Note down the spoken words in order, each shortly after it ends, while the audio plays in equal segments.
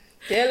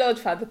Dear Lord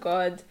Father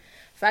God,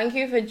 thank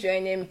you for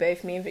joining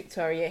both me and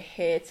Victoria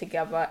here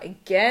together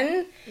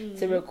again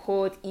to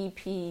record EP,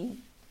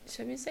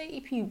 shall we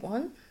say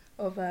EP1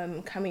 of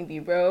Can We Be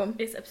Real?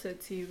 It's episode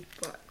 2,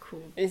 but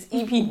cool. It's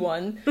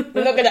EP1.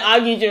 We're not going to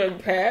argue during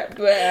prep,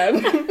 but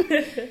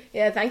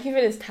yeah, thank you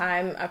for this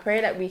time. I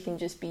pray that we can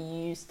just be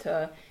used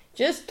to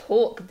just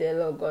talk, dear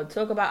Lord God.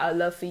 Talk about our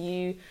love for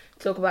you,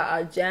 talk about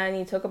our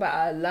journey, talk about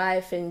our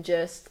life, and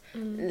just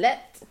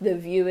let the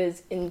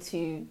viewers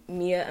into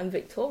Mia and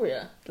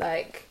Victoria.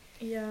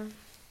 Yeah.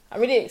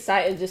 I'm really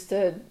excited just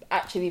to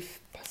actually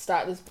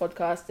start this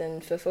podcast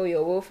and fulfill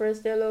your will for us,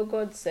 dear Lord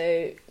God.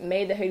 So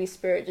may the Holy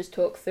Spirit just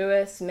talk through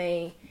us.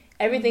 May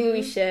everything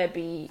we share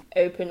be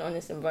open,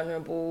 honest, and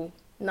vulnerable.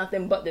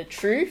 Nothing but the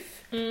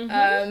truth.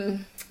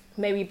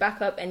 May we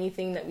back up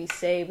anything that we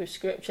say with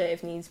scripture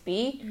if needs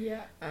be.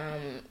 Yeah.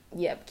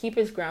 Keep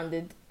us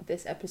grounded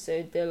this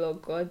episode, dear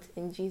Lord God.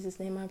 In Jesus'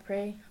 name I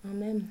pray.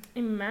 Amen.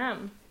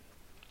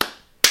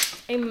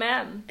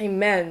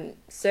 Amen.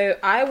 So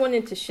I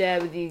wanted to share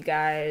with you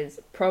guys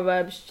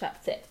Proverbs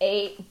chapter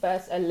 8,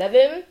 verse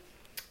 11.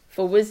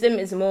 For wisdom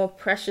is more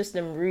precious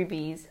than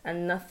rubies,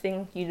 and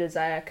nothing you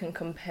desire can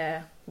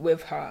compare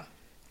with her.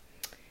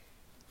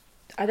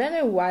 I don't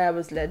know why I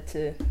was led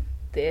to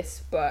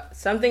this, but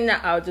something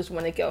that I just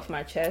want to get off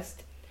my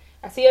chest.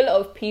 I see a lot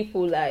of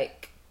people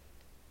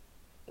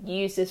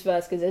use this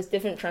verse because there's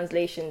different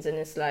translations, and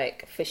it's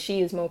for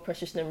she is more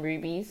precious than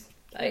rubies.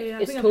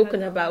 It's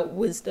talking about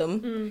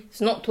wisdom.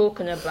 It's not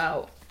talking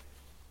about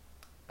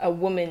a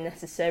woman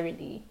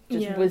necessarily,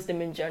 just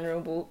wisdom in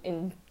general.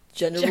 In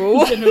general.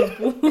 Wise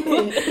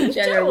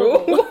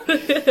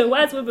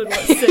women want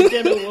to say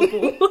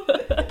general.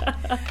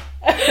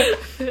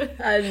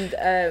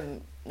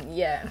 And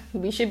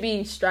we should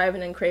be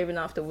striving and craving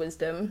after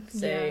wisdom.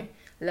 So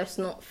let's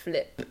not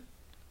flip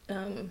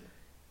the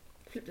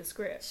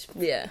script.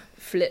 Yeah,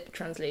 flip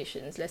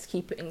translations. Let's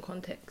keep it in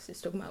context.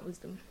 It's talking about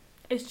wisdom.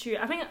 It's true.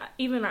 I think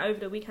even over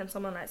the weekend,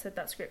 someone said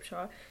that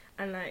scripture,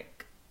 and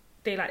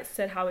they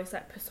said how it's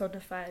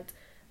personified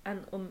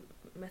and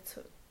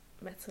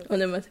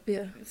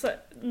onomatopoeia. So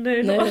no,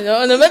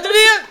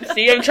 onomatopoeia.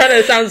 See, I'm trying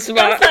to sound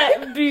smart.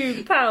 That's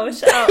boom, pow,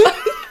 shout.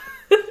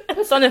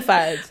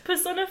 Personified,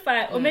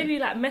 or maybe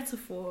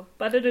metaphor,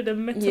 but I don't know the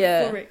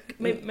metaphoric.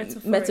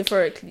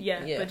 Metaphorically,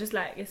 yeah. But just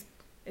it's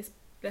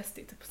let's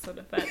stick to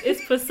personified.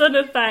 It's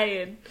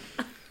personifying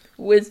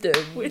wisdom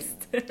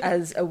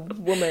as a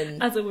woman.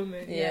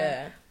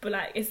 Yeah.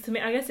 But it's, to me,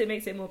 I guess it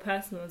makes it more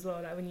personal as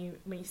well. When you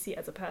see it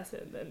as a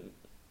person, then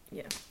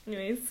yeah.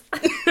 Anyways,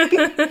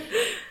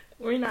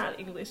 we're not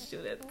English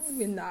students.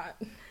 We're not.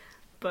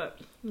 But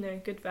no,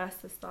 good verse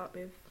to start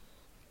with.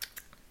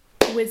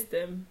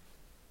 Wisdom.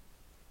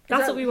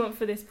 That's what we want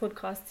for this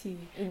podcast too.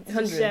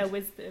 To share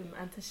wisdom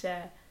and to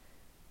share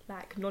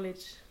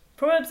knowledge.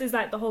 Proverbs is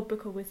the whole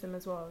book of wisdom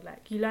as well.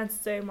 You learn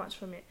so much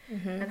from it,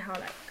 and how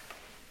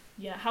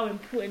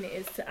important it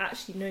is to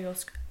actually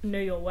know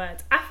your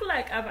words. I feel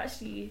I've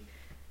actually,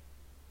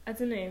 I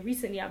don't know,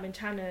 recently I've been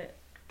trying to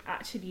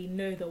actually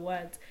know the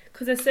words,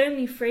 because there's so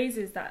many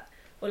phrases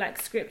or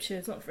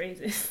scriptures, not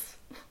phrases.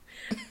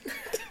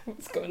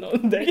 What's going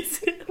on there?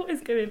 What is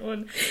going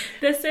on?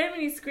 There's so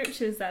many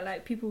scriptures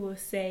that people will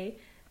say,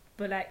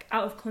 but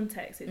out of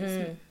context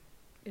it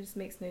just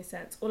makes no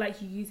sense, or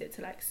you use it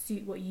to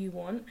suit what you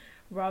want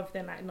rather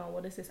than no,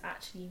 what does this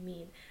actually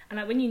mean? And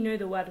when you know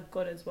the word of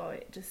God as well,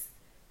 it just,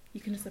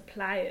 you can just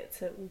apply it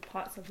to all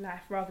parts of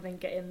life rather than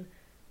getting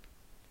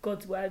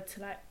God's word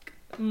to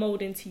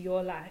mold into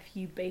your life.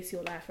 You base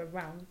your life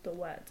around the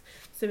word.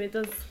 So it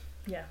does,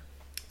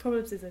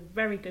 Proverbs is a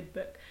very good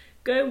book.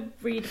 Go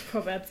read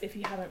Proverbs if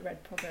you haven't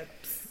read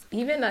Proverbs.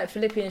 Even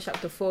Philippians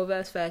chapter 4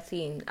 verse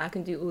 13, I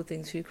can do all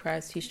things through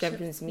Christ who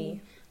strengthens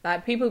me.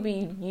 People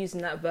be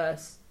using that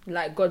verse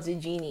God's a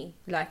genie.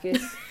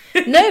 It's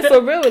no,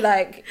 for real.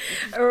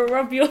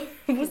 Rub your,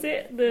 was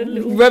it the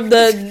little rub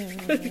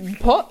the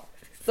pot?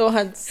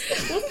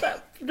 What's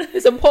that?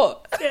 It's a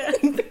pot. Yeah.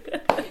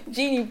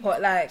 Genie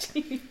pot.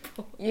 Genie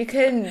pot. You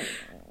can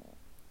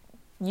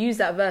use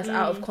that verse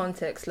out of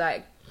context.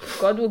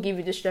 God will give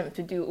you the strength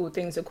to do all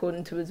things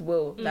according to his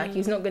will.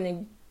 He's not going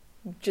to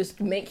just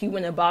make you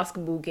win a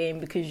basketball game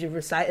because you've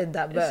recited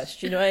that verse.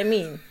 Do you know what I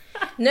mean?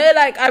 No,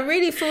 I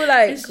really feel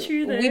it's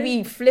true, we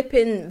be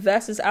flipping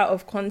verses out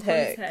of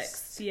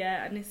context.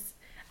 Yeah,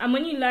 and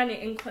when you learn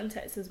it in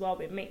context as well,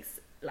 it makes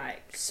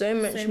so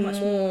much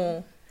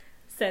more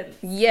sense.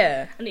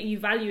 Yeah, and you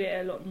value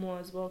it a lot more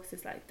as well, because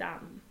it's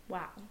damn,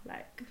 wow,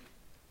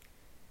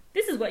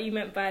 this is what you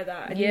meant by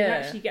that, and you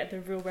actually get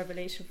the real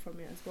revelation from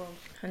it as well.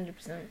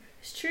 100%.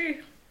 It's true.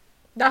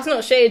 That's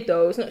not shade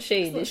though. It's not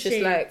shade. It's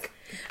just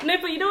no,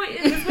 but you know what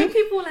it is? When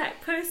people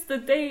post the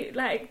day,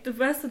 the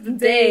verse of the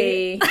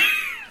day.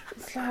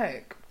 It's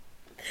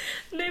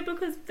no,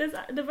 because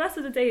the verse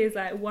of the day is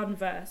one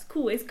verse.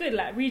 Cool, it's good.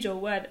 Read your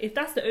word. If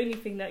that's the only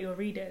thing that you're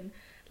reading,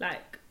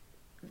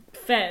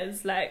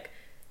 fairs,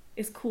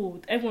 it's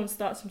cool. Everyone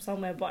starts from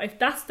somewhere. But if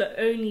that's the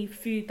only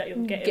food that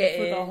you're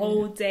getting for the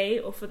whole day,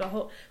 or for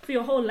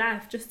your whole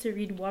life, just to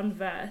read one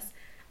verse,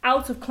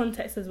 out of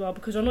context as well,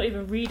 because you're not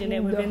even reading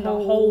it within the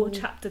whole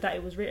chapter that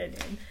it was written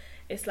in.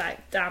 It's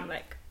like, damn,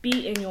 like,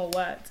 be in your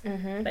word.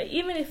 Like,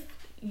 even if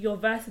your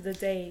verse of the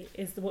day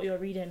is what you're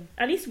reading,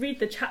 at least read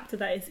the chapter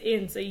that it's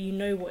in so you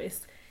know what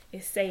it's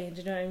saying.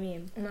 Do you know what I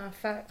mean? No,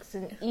 facts.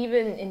 And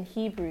even in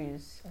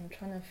Hebrews, I'm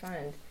trying to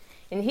find,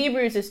 in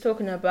Hebrews it's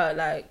talking about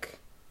like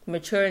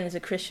maturing as a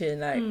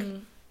Christian,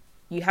 like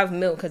you have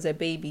milk as a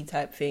baby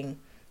type thing,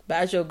 but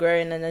as you're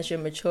growing and as you're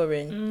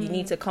maturing, you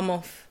need to come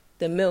off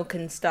the milk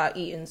and start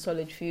eating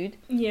solid food.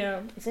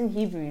 Yeah, it's in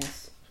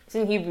Hebrews. It's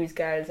in Hebrews,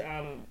 guys.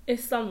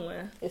 It's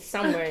somewhere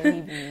in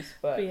Hebrews,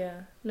 but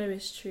yeah, no,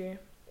 it's true.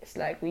 It's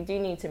like we do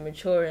need to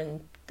mature,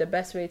 and the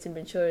best way to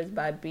mature is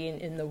by being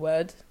in the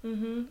word.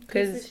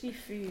 Because it's literally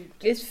food.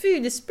 It's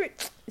food. It's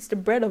spirit. It's the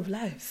bread of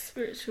life.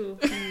 Spiritual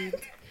food.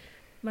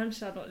 Man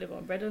shall not live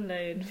on bread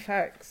alone.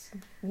 Facts.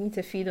 We need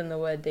to feed on the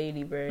word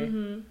daily,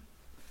 bro.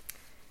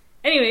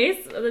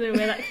 Anyways, I don't know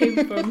where that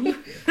came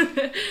from.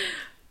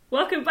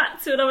 Welcome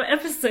back to another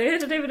episode. I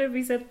don't even know if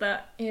we said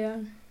that. Yeah.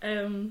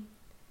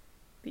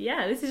 But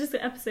yeah, this is just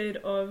an episode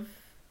of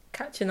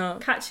catching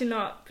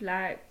up.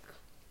 Like,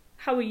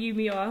 how are you,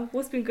 Mia?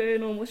 What's been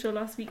going on? What's your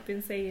last week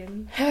been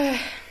saying?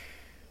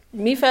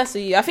 Me first or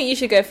you? I think you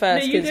should go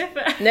first. No, you go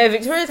first. No,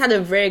 Victoria's had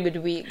a very good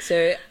week,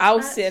 so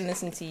I'll sit and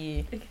listen to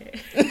you.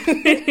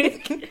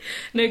 Okay.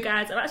 No,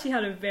 guys, I've actually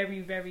had a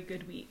very, very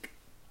good week.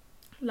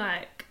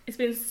 Like, it's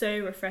been so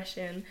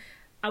refreshing.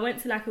 I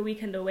went to like a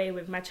weekend away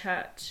with my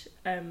church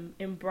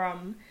in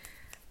Brum.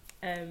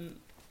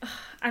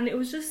 And it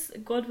was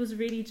just, God was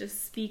really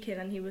just speaking,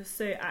 and he was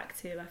so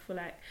active. I feel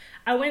like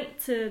I went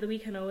to the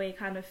weekend away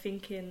kind of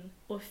thinking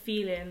or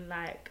feeling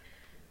like,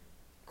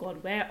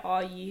 God, where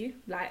are you?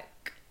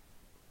 Like,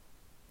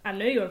 I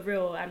know you're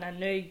real, and I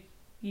know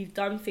you've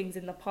done things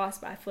in the past,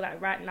 but I feel like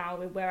right now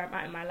with where I'm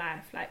at in my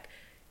life, like,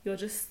 you're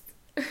just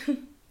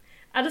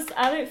I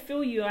don't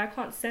feel you, or I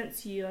can't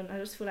sense you, and I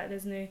just feel like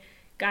there's no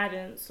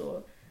guidance.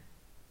 Or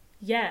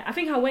yeah, I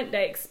think I went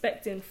there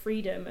expecting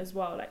freedom as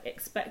well, like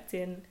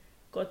expecting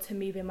God to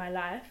move in my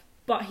life,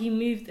 but he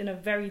moved in a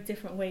very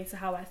different way to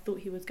how I thought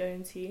he was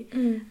going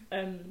to.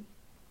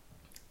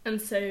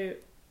 And so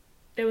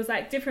there was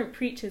like different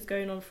preachers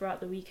going on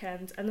throughout the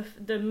weekend, and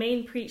the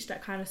main preach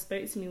that kind of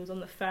spoke to me was on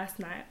the first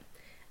night,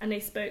 and they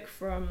spoke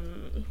from,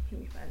 let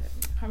me find it,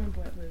 I can't remember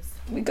what it was.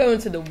 We go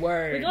into the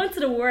word. We go into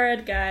the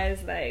word,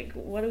 guys. Like,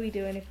 what are we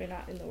doing if we're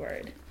not in the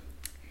word?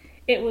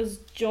 It was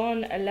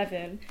John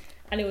 11,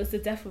 and it was the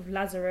death of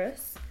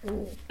Lazarus.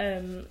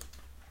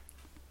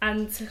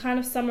 And to kind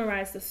of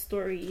summarize the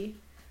story,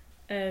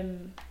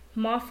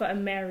 Martha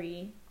and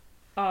Mary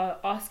are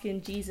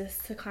asking Jesus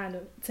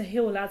to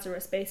heal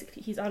Lazarus.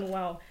 Basically, he's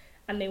unwell,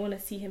 and they want to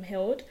see him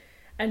healed.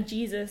 And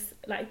Jesus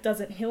like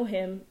doesn't heal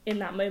him in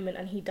that moment,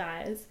 and he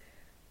dies.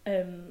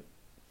 And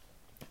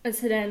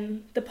so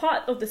then the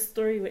part of the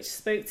story which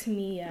spoke to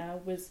me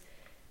was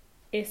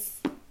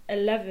it's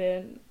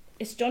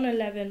John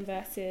 11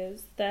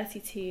 verses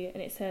 32,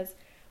 and it says,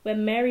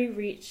 when Mary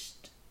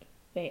reached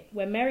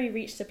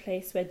the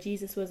place where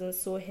Jesus was and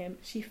saw him,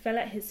 she fell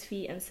at his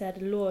feet and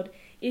said, Lord,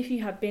 if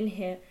you had been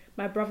here,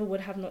 my brother would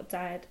have not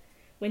died.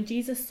 When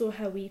Jesus saw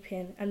her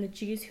weeping, and the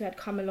Jews who had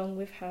come along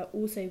with her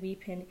also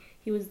weeping,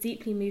 he was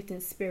deeply moved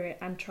in spirit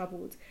and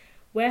troubled.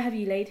 Where have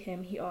you laid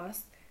him? He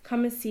asked.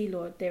 Come and see,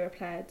 Lord, they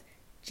replied.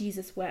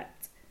 Jesus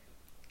wept.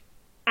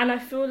 And I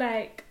feel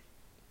like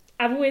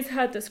I've always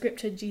heard the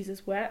scripture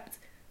Jesus wept,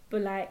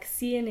 but like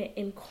seeing it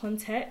in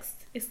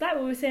context, it's like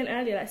what we were saying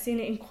earlier, like seeing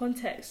it in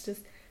context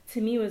just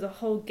to me was a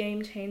whole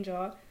game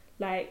changer.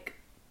 Like,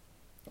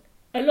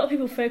 a lot of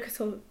people focus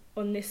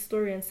on this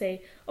story and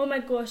say, oh my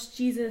gosh,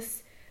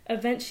 Jesus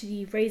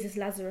eventually raises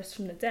Lazarus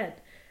from the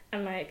dead,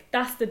 and like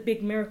that's the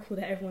big miracle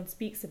that everyone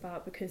speaks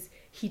about, because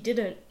he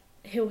didn't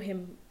heal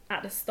him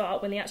at the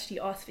start when they actually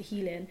asked for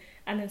healing,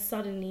 and then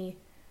suddenly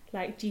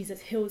like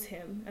Jesus heals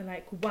him, and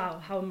like, wow,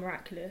 how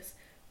miraculous.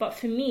 But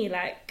for me,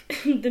 like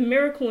the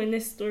miracle in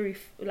this story,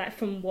 like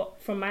from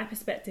my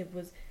perspective,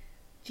 was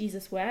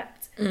Jesus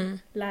wept.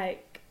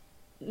 Like,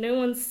 no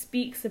one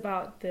speaks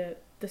about the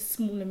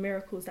smaller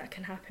miracles that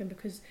can happen,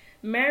 because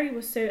Mary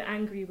was so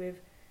angry with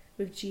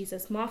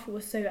Jesus. Martha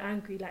was so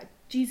angry, like,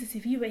 Jesus,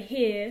 if you were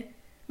here,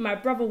 my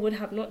brother would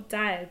have not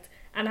died.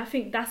 And I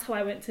think that's how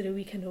I went to the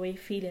weekend away,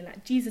 feeling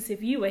like, Jesus,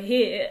 if you were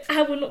here,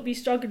 I would not be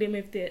struggling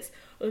with this.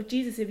 Or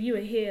Jesus, if you were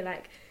here,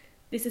 like,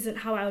 this isn't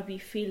how I would be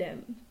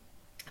feeling.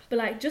 But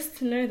like, just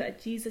to know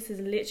that Jesus is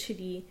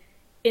literally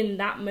in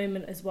that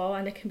moment as well,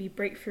 and there can be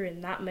breakthrough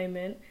in that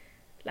moment.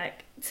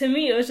 Like, to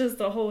me, it was just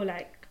the whole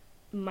like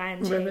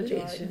mind changer.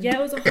 Revelation. Yeah,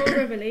 it was a whole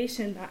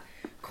revelation that,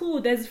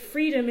 cool, there's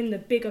freedom in the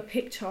bigger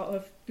picture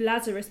of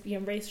Lazarus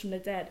being raised from the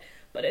dead,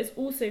 but there's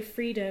also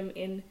freedom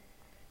in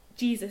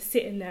Jesus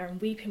sitting there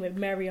and weeping with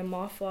Mary and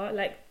Martha.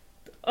 Like,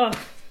 oh,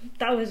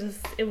 that was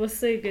just, it was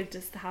so good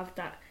just to have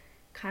that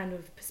kind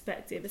of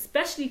perspective,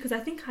 especially because I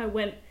think I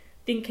went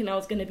thinking I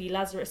was going to be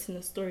Lazarus in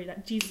the story,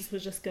 that Jesus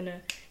was just going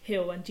to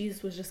heal and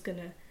Jesus was just going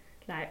to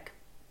like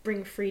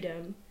bring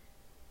freedom.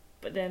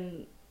 But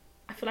then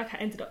I feel like I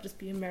ended up just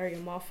being Mary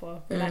and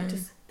Martha, but like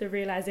just the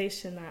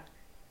realization that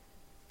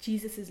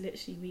Jesus is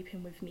literally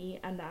weeping with me,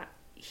 and that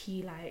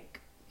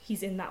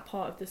he's in that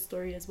part of the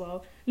story as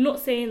well. Not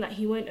saying that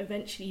he won't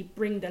eventually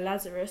bring the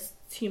Lazarus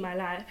to my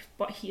life,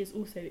 but he is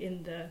also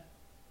in the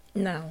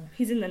now.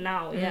 He's in the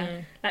now,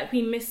 yeah. Like,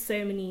 we miss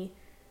so many.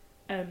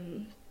 I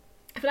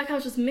feel like I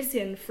was just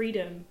missing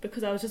freedom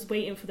because I was just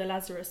waiting for the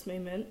Lazarus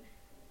moment,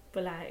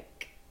 but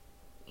like,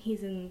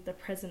 he's in the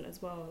present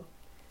as well.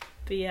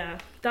 But yeah,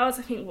 that was,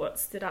 I think, what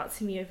stood out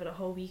to me over the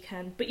whole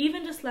weekend. But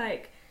even just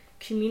like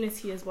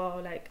community as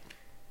well, like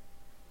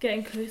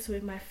getting closer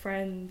with my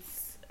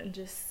friends and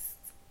just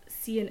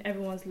seeing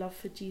everyone's love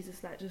for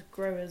Jesus like just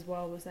grow as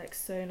well was like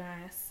so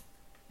nice.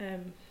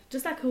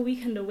 Just like a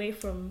weekend away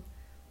from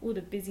all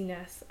the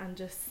busyness and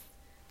just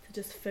to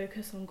just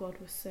focus on God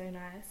was so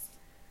nice.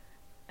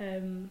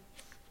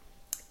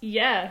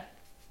 Yeah,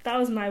 that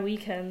was my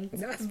weekend.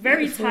 That's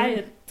very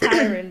beautiful.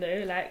 tiring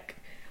though. Like,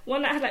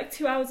 one that had like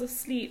 2 hours of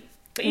sleep,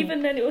 but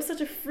even then it was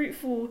such a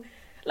fruitful,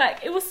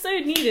 like, it was so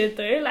needed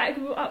though. Like,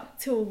 we were up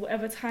till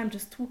whatever time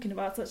just talking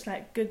about such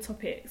like good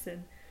topics,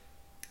 and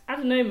I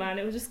don't know, man,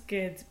 it was just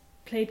good.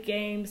 Played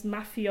games,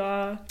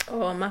 Mafia.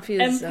 Oh,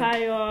 Mafia is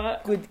Empire.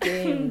 a good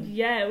game.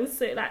 Yeah, it was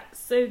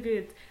so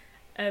good.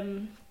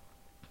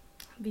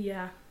 But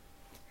yeah,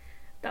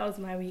 that was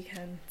my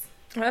weekend.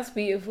 That's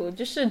beautiful.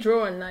 Just to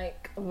draw on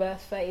like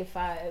verse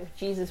 35,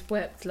 Jesus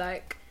wept,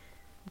 like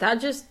that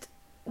just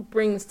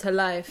brings to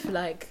life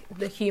like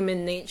the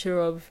human nature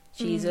of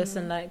Jesus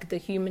and like the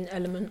human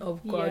element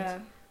of God. Yeah.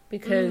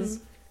 Because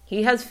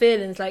he has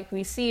feelings, like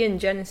we see in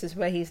Genesis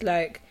where he's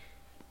like,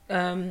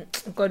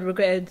 God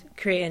regretted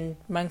creating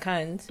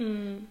mankind,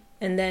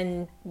 and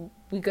then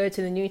we go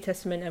to the New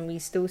Testament and we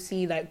still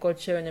see like God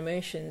showing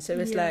emotion. So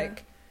it's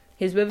like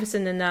he's with us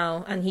in the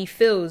now, and he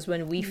feels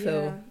when we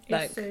feel.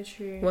 Like, it's so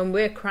true. When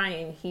we're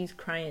crying, he's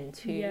crying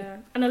too. Yeah,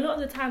 and a lot of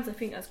the times I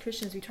think as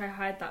Christians we try to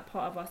hide that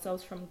part of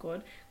ourselves from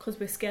God because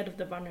we're scared of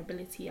the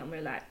vulnerability, and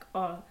we're like,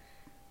 oh,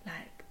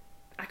 like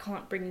I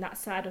can't bring that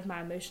side of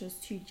my emotions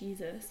to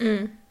Jesus.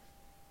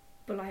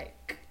 But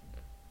like,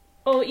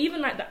 or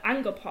even like the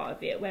anger part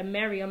of it, where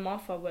Mary and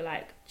Martha were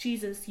like,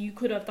 Jesus, you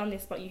could have done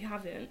this, but you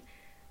haven't.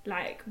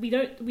 Like, we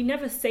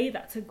never say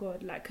that to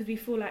God, like, because we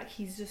feel like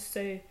he's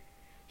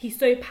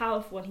so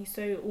powerful and he's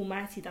so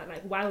almighty that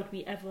like, why would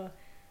we ever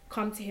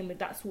come to him with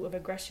that sort of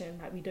aggression?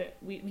 Like,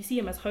 we see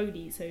him as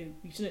holy, so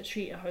we shouldn't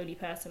treat a holy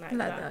person like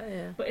that.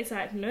 Yeah. But it's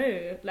like,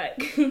 no,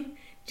 like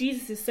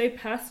Jesus is so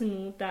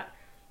personal that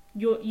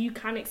you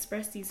can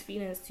express these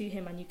feelings to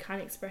him, and you can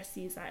express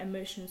these like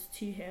emotions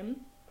to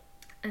him.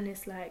 And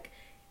it's like,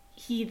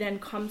 he then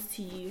comes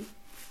to you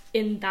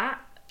in that,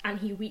 and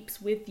he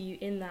weeps with you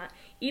in that.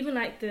 Even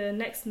like the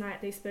next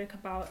night they spoke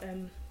about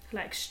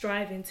like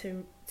striving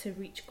to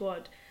reach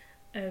God,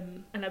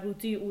 and I will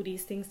do all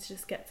these things to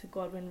just get to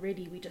God, when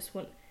really we just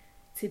want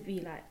to be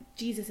like,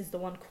 Jesus is the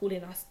one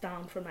calling us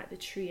down from like the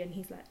tree, and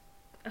he's like,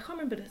 I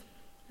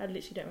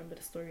literally don't remember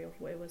the story of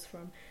where it was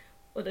from,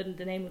 or the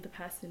name of the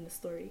person in the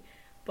story,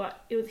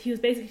 but he was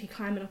basically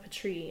climbing up a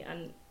tree,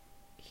 and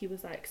he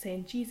was like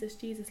saying, Jesus,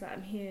 Jesus, like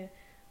I'm here,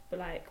 but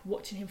like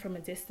watching him from a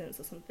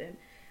distance or something.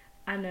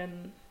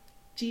 And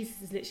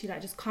Jesus is literally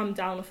like, just come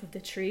down off of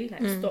the tree,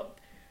 like stop.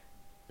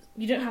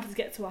 You don't have to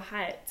get to a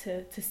height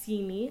to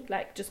see me,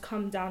 like just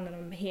come down, and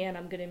I'm here, and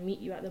I'm going to meet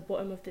you at the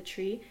bottom of the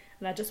tree,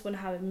 and I just want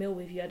to have a meal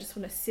with you. I just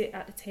want to sit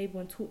at the table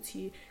and talk to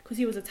you, because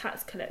he was a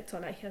tax collector,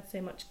 like he had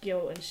so much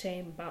guilt and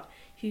shame about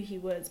who he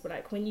was. But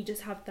like, when you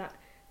just have that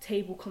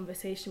table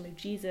conversation with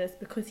Jesus,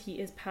 because he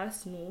is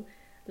personal,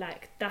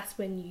 like that's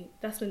when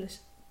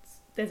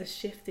there's a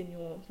shift in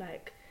your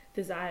like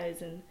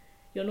desires, and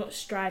you're not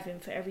striving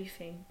for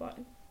everything, but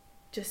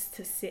just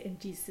to sit in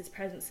Jesus'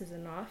 presence is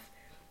enough.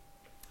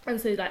 And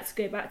so like, to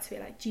go back to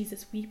it, like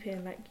Jesus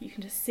weeping, like you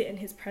can just sit in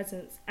his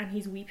presence and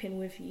he's weeping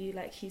with you,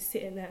 like he's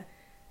sitting there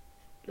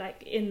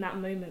like in that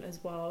moment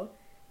as well.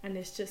 And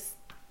it's just,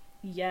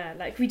 yeah,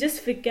 like we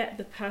just forget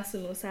the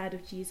personal side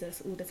of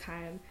Jesus all the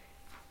time.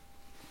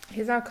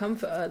 He's our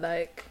comforter.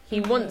 Like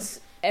he wants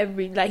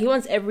every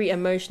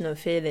emotional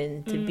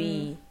feeling to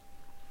be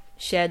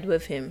shared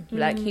with him.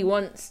 Like he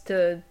wants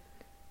to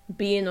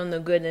be in on the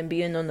good and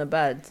be in on the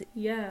bad.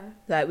 Yeah.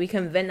 Like we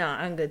can vent our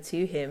anger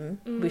to him.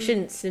 We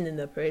shouldn't sin in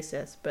the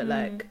process, but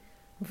like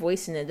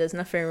voicing it, there's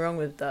nothing wrong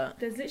with that.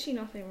 There's literally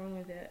nothing wrong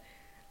with it.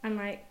 And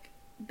like,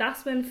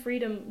 that's when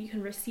freedom, you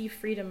can receive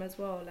freedom as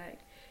well. Like,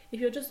 if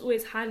you're just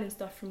always hiding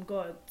stuff from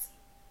God,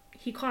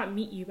 he can't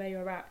meet you where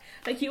you're at.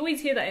 Like, you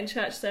always hear that in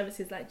church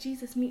services, like,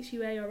 Jesus meets you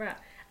where you're at.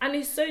 And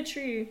it's so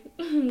true.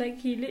 Like,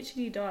 he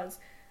literally does.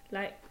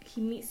 Like,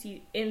 he meets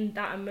you in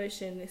that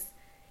emotion.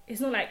 It's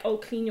not like, oh,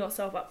 clean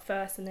yourself up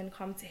first and then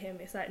come to him.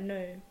 It's like,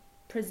 no,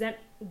 present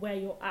where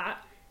you're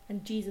at,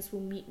 and Jesus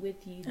will meet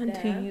with you and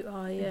there. who you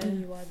are, yeah. And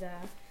who you are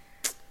there.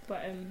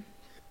 But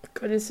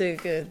God is so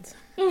good.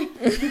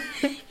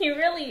 He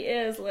really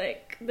is.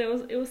 Like,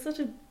 it was such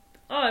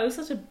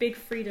a big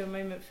freedom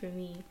moment for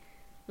me.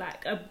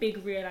 Like, a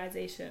big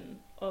realization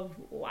of,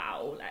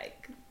 wow,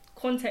 like,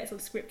 context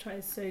of scripture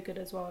is so good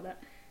as well,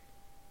 that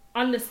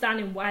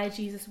understanding why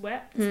Jesus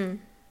wept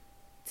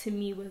to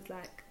me was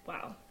like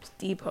wow, It's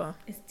deeper.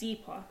 it's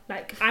deeper.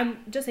 Like,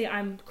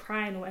 I'm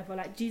crying or whatever,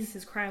 like Jesus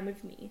is crying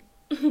with me.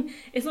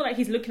 It's not like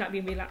he's looking at me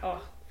and being like,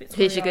 oh, Victoria,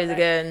 Here she goes like,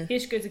 again. here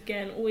she goes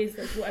again, always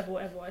does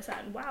whatever. It's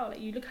like, wow, like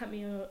you look at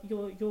me,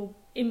 you're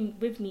in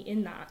with me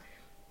in that.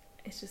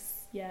 It's just,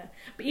 yeah.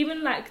 But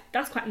even like,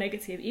 that's quite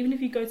negative. Even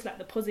if you go to like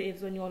the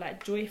positives, when you're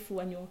like joyful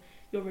and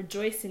you're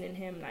rejoicing in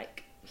him,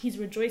 like he's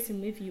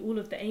rejoicing with you. All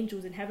of the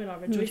angels in heaven are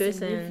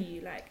rejoicing with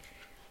you. Like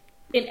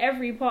in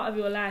every part of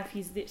your life,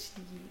 he's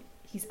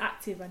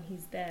active and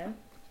he's there.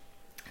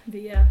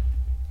 But yeah,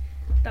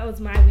 that was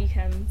my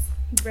weekend.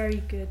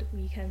 Very good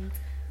weekend.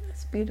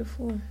 That's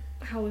beautiful.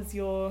 How was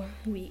your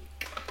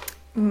week?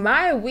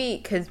 My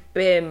week has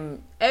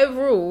been,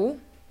 overall,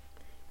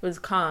 was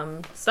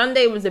calm.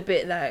 Sunday was a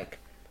bit like,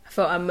 I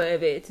felt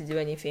unmotivated to do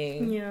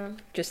anything. Yeah.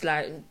 Just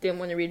like, didn't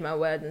want to read my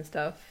word and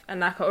stuff.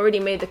 And like, I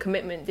already made the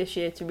commitment this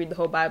year to read the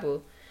whole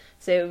Bible.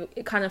 So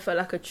it kind of felt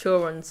like a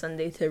chore on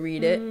Sunday to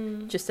read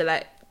it. Just to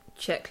like,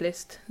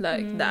 checklist,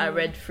 like, that I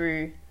read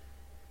through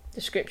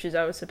the scriptures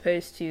I was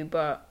supposed to.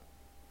 But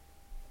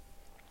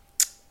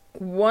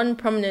one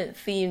prominent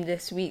theme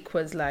this week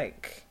was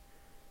like,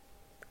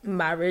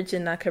 marriage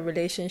and like a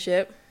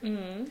relationship.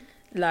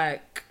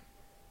 Like,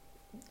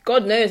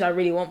 God knows I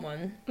really want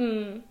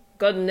one.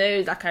 God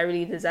knows like I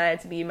really desire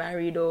to be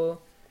married or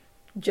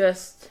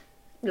just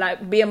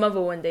like be a mother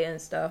one day and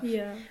stuff.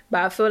 Yeah.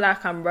 But I feel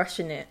like I'm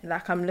rushing it.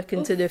 Like I'm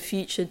looking to the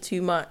future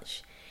too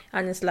much.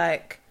 And it's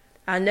like,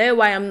 I know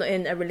why I'm not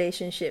in a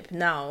relationship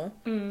now.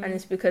 And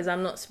it's because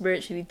I'm not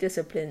spiritually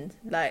disciplined.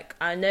 Like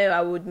I know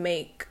I would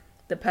make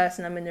the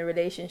person I'm in a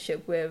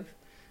relationship with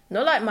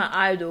not like my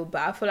idol,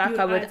 but I feel like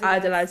I would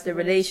idolize the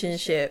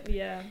relationship.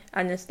 Yeah.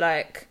 And it's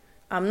like,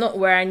 I'm not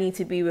where I need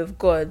to be with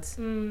God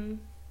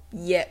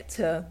yet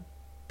to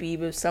be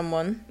with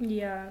someone.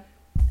 Yeah.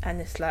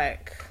 And it's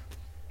like,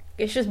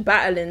 it's just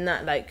battling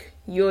that, like,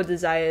 your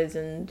desires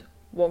and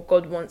what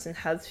God wants and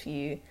has for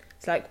you.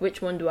 It's like, which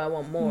one do I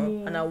want more?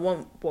 And I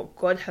want what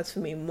God has for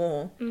me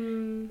more.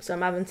 So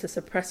I'm having to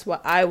suppress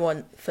what I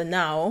want for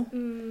now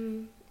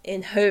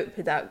in hope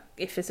that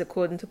if it's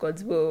according to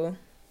God's will,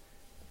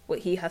 what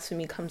he has for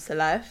me comes to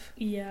life.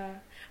 Yeah.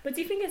 But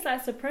do you think it's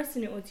like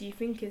suppressing it, or do you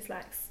think it's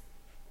like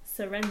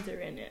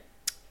surrendering it?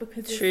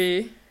 Because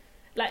True.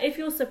 Like if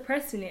you're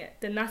suppressing it,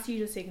 then that's you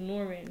just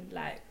ignoring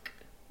like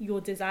your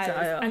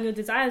desires. And your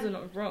desires are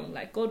not wrong.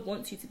 Like God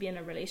wants you to be in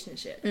a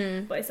relationship.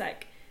 But it's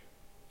like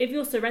if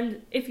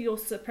you're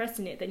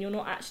suppressing it, then you're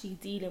not actually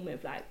dealing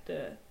with like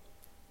the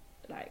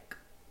like,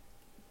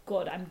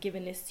 God, I'm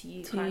giving this to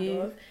you kind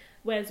of.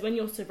 Whereas when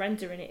you're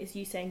surrendering it, is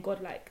you saying,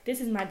 God, like, this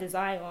is my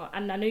desire,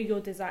 and I know your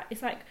desire.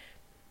 It's like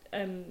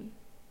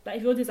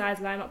if your desires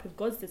line up with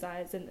God's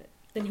desires, then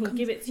he'll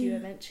give it to you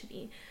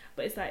eventually.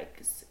 But it's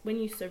like, when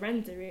you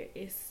surrender it,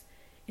 it's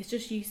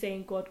just you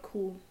saying, God,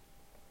 cool,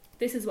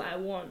 this is what I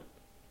want.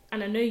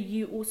 And I know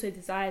you also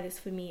desire this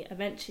for me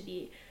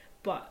eventually,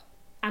 but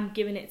I'm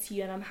giving it to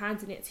you and I'm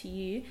handing it to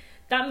you.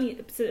 That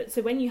means,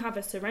 so when you have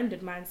a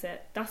surrendered mindset,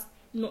 that's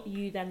not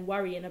you then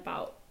worrying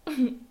about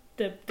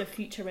the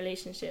future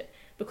relationship,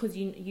 because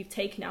you've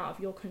taken it out of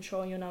your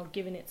control and you're now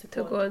giving it to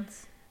God.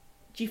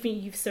 Do you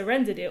think you've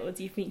surrendered it, or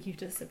do you think you've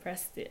just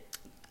suppressed it?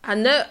 I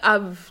know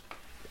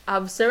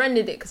I've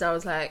surrendered it because I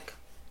was like,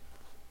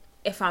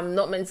 if I'm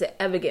not meant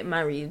to ever get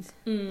married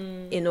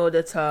in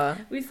order to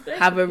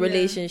have a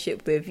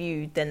relationship with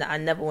you, then I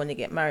never want to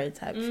get married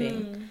type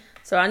thing.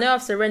 So I know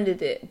I've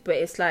surrendered it, but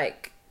it's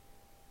like,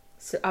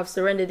 so I've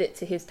surrendered it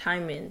to his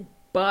timing.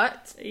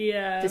 But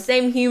the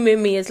same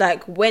human me is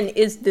like, when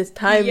is this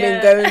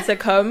timing going to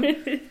come?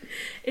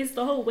 It's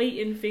the whole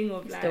waiting thing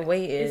of like,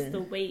 it's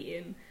the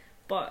waiting.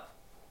 But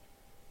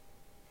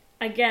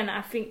again,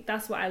 I think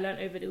that's what I learned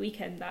over the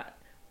weekend, that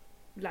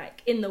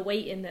like in the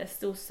waiting there's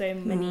still so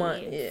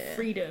many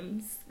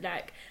freedoms.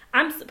 Like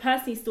I'm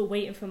personally still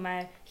waiting for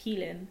my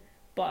healing,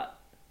 but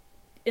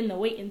in the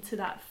waiting to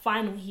that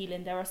final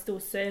healing, there are still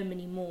so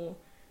many more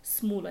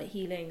smaller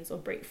healings or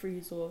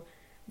breakthroughs or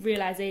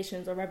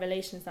realizations or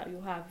revelations that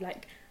you'll have.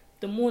 Like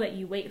the more that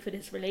you wait for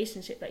this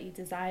relationship that you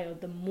desire,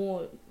 the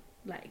more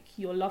like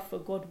your love for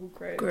God will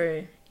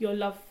grow. Your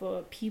love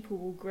for people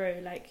will grow.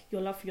 Like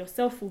your love for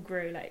yourself will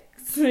grow. Like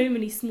so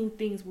many small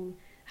things will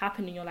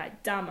happen and you're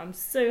like, damn, I'm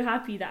so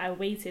happy that I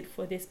waited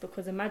for this,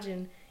 because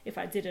imagine if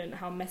I didn't,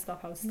 how messed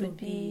up I would still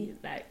be.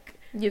 Like,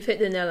 you've hit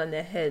the nail on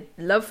the head.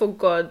 Love for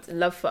God,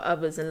 love for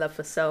others, and love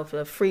for self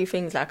are three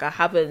things like I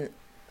haven't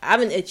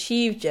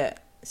achieved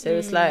yet. So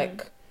it's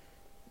like,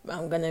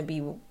 I'm gonna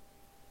be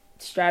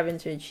striving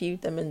to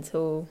achieve them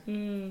until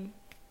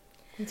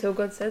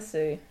God says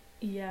so.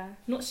 Yeah,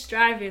 not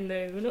striving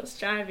though. We're not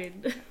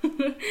striving.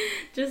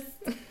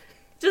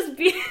 just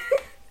be.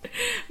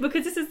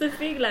 Because this is the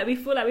thing. Like we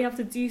feel like we have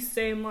to do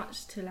so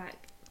much to like.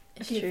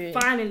 Okay,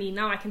 finally,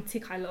 now I can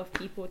tick I love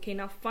people. Okay,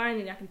 now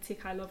finally I can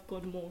tick I love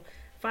God more.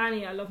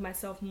 Finally, I love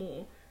myself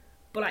more.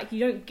 But like, you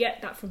don't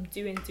get that from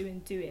doing.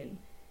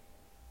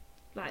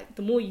 Like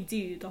the more you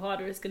do, the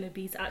harder it's gonna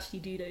be to actually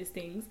do those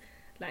things.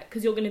 Like,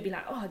 because you're gonna be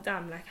like, oh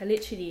damn, like I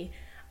literally,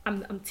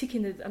 I'm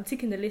ticking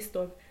the list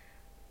of,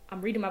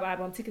 I'm reading my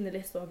Bible, I'm ticking the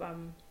list of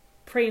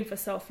praying for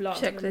self-love.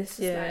 Checklist,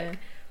 yeah. Like,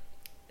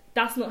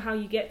 that's not how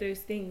you get those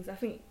things. I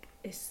think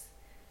it's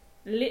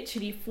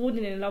literally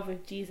falling in love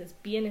with Jesus,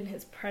 being in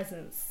his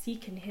presence,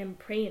 seeking him,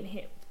 praying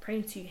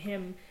to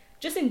him,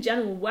 just in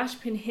general,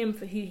 worshipping him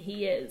for who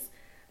he is.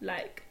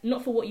 Like,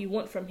 not for what you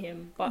want from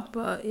him,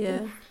 but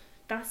yeah.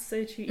 That's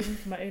so true, even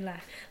for my own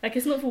life. Like,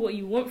 it's not for what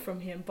you want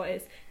from him, but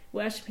it's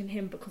worshipping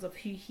him because of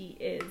who he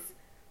is.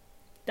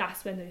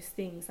 That's when those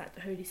things, like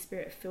the Holy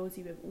Spirit fills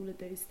you with all of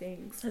those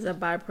things. As a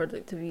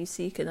byproduct of you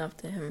seeking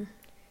after him.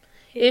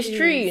 It's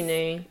true, you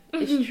know.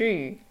 It's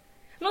true.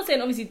 I'm not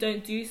saying obviously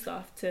don't do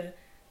stuff to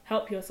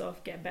help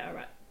yourself get better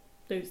at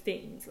those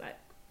things. Like,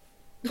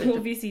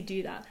 obviously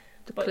do that.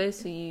 The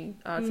closer you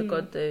are to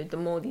God, though, the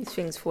more these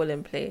things fall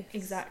in place.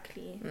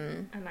 Exactly.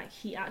 And like,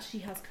 he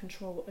actually has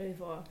control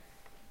over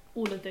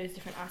all of those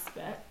different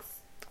aspects.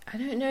 I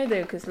don't know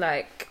though, because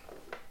like,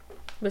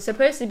 we're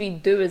supposed to be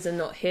doers and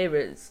not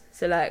hearers.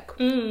 So like,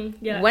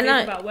 yeah, when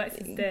about works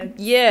instead.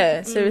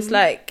 Yeah, so it's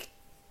like,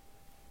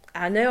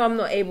 I know I'm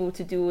not able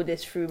to do all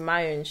this through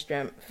my own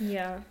strength.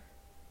 Yeah.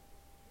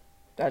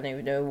 I don't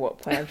even know what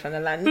point I'm trying to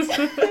land.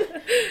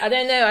 I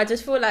don't know. I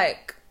just feel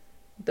like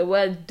the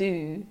word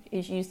 "do"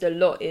 is used a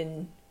lot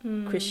in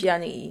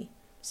Christianity,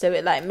 so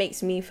it like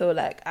makes me feel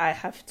like I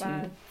have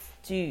to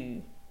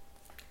do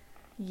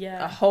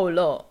a whole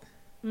lot,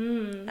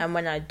 and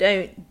when I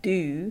don't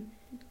do,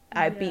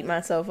 I beat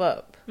myself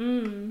up.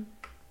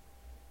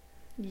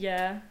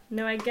 Yeah,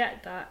 no, I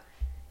get that.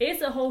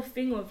 It's a whole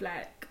thing of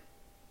like,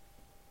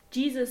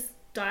 Jesus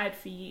died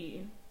for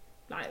you,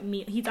 like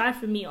me. He died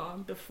for me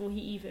before he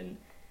even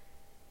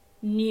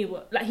knew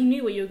he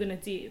knew what you were gonna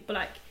do, but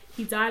like,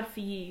 he died for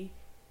you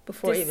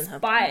before it even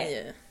happened.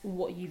 Yeah.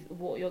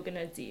 what you're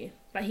gonna do.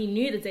 Like, he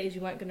knew the days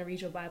you weren't gonna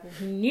read your Bible.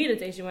 He knew the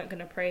days you weren't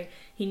gonna pray.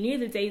 He knew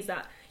the days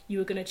that you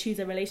were gonna choose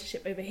a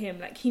relationship over him.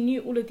 Like, he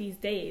knew all of these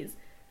days,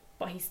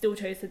 but he still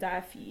chose to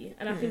die for you.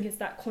 And I think it's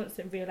that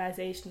constant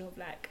realization of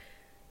like,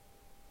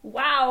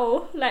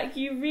 wow, like,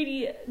 you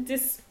really,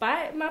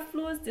 despite my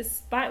flaws,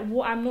 despite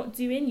what I'm not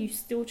doing, you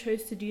still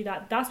chose to do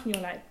that. That's when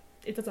you're like,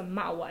 it doesn't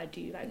matter what I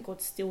do, like,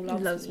 God still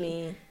loves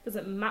me. It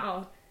doesn't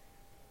matter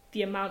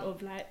the amount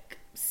of like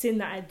sin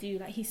that I do,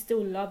 like, he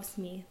still loves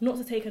me. Not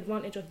to take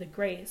advantage of the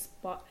grace,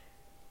 but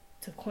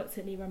to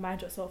constantly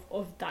remind yourself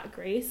of that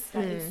grace.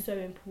 That is so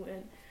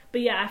important. But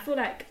yeah, I feel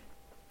like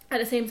at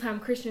the same time,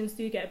 Christians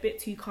do get a bit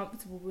too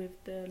comfortable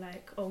with the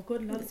like, oh,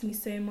 God loves me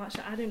so much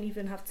that I don't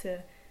even have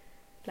to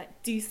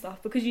like do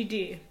stuff, because you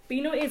do. But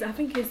you know what it is? I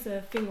think it's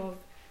a thing of,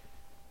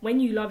 when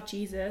you love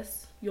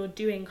Jesus, your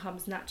doing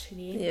comes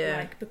naturally. Yeah.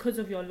 Like, because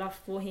of your love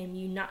for him,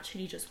 you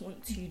naturally just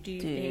want to do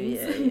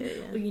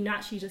things. Or you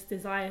naturally just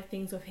desire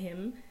things of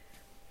him.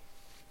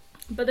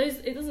 But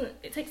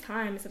it takes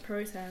time. It's a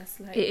process.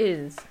 Like, it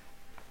is.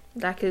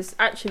 Like, it's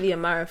actually a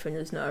marathon,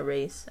 it's not a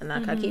race. And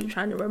like, I keep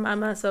trying to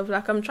remind myself,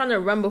 like, I'm trying to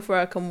run before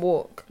I can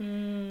walk.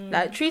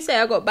 Like, true say,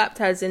 I got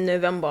baptized in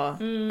November,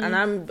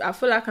 and I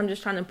feel like I'm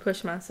just trying to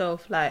push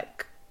myself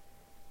like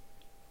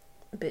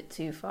a bit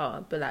too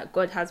far. But like,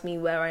 God has me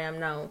where I am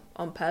now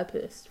on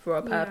purpose, for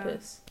a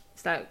purpose.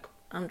 It's like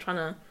I'm trying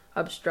to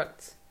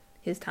obstruct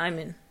his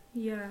timing.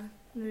 Yeah,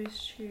 no,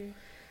 it's true.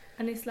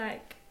 And it's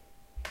like,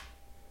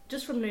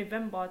 just from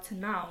November to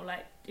now,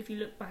 like, if you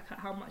look back at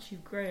how much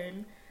you've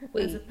grown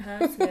as a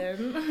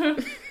person,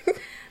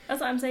 that's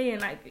what I'm saying.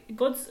 Like,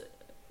 God's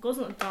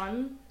not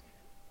done.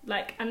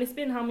 Like, and it's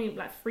been how many,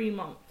 like, 3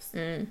 months.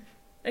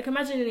 Like,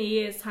 imagine in a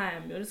year's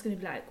time, you're just gonna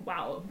be like,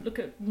 wow, look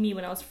at me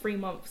when I was 3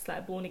 months,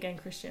 like, born again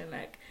Christian.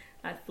 Like,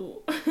 I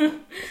thought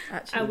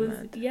I was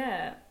mad.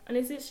 Yeah. And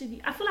it's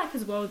literally, I feel like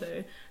as well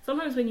though,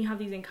 sometimes when you have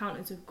these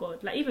encounters with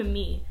God, like, even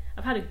me,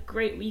 I've had a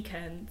great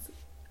weekend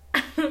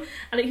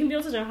and it can be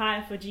on such a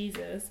high for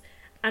Jesus,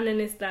 and then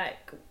it's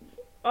like,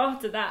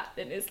 after that,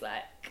 then it's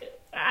like,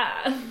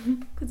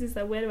 because it's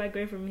like, where do I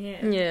go from here?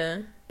 Yeah.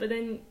 But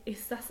then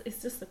it's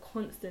just a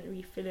constant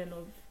refilling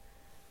of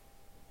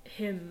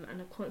him, and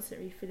a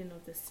constant refilling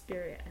of the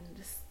Spirit, and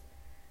just,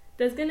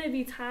 there's gonna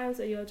be times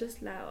where you're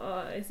just like,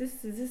 oh, is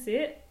this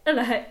it?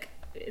 Like,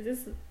 is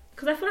this?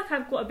 Because I feel like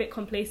I've got a bit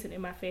complacent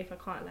in my faith. I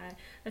can't lie.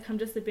 Like, I'm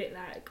just a bit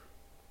like,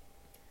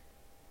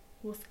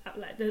 what's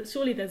like?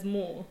 Surely there's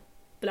more,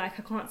 but like,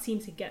 I can't seem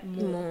to get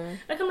more.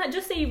 Like, I'm like,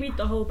 just say you read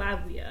the whole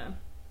Bible, yeah.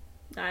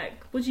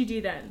 Like, what do you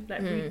do then?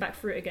 Like, read back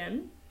through it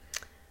again,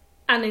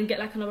 and then get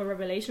like another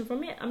revelation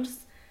from it?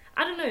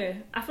 I don't know.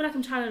 I feel like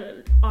I'm trying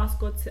to ask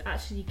God to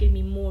actually give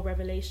me more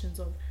revelations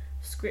of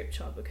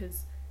scripture,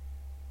 because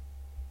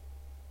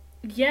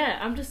yeah,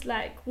 I'm just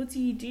like, what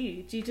do you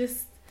do? Do you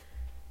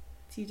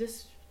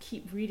just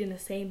keep reading the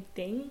same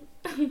thing?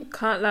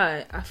 Can't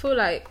lie. I feel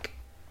like,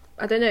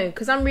 I don't know,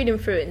 because I'm reading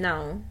through it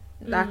now.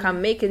 Like,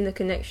 I'm making the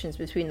connections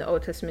between the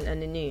Old Testament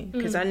and the New,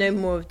 because I know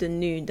more of the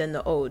New than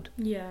the Old.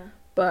 Yeah.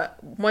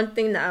 But one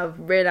thing that I've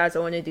realised I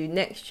want to do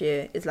next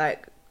year is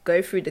like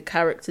go through the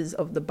characters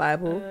of the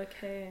Bible.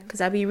 Okay.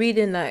 Because I'll be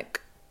reading like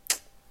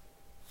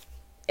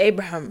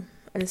Abraham,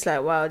 and it's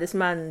like, wow, this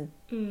man,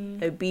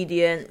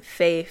 obedient,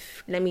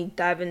 faith. Let me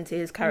dive into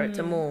his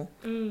character more.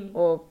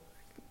 Or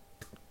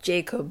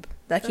Jacob,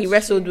 like, he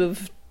wrestled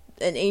with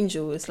an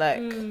angel. It's like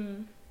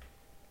you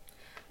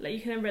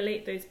can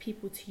relate those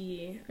people to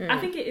you. I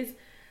think it is,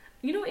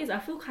 you know what it is, I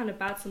feel kind of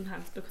bad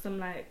sometimes because I'm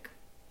like,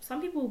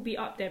 some people will be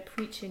up there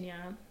preaching,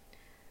 yeah,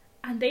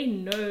 and they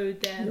know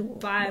their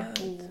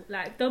Bible word.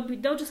 Like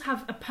they'll just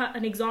have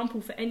an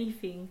example for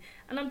anything,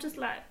 and I'm just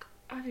like,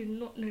 I do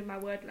not know my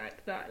word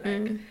like that.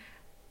 Like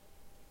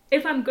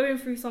if I'm going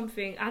through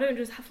something, I don't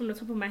just have from the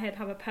top of my head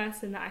have a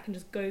person that I can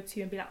just go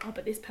to and be like, oh,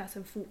 but this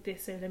person thought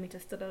this, so let me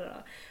just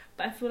da-da-da.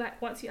 But I feel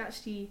like once you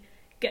actually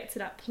get to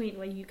that point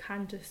where you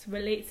can just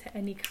relate to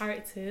any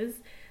characters,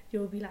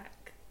 you'll be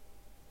like,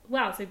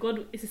 wow, so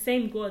God, it's the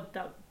same God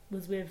that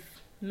was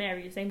with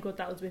Mary, the same God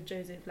that was with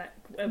Joseph, like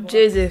whatever.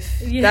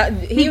 Joseph, yeah.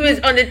 He was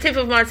on the tip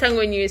of my tongue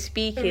when you were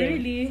speaking.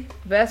 Really?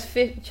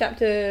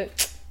 Chapter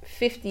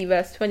 50,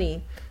 verse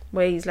 20,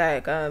 where he's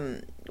like,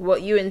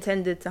 what you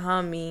intended to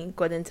harm me,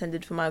 God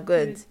intended for my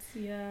good.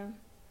 Yeah.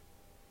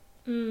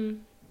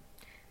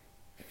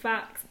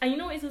 Facts. And you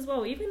know what it is as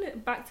well, even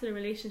back to the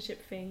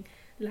relationship thing,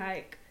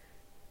 like,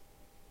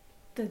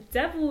 the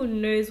devil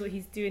knows what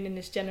he's doing in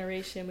this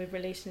generation with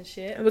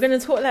relationships. Are we going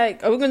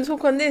to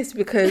talk on this?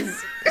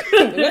 Because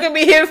we're going to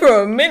be here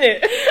for a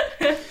minute.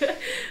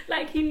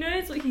 Like, he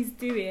knows what he's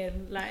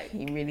doing. Like,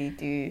 he really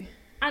do.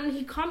 And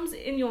he comes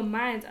in your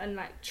mind and,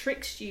 like,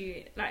 tricks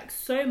you, like,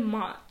 so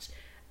much.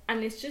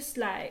 And it's just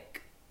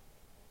like,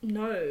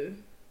 no.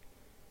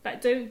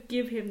 Like, don't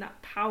give him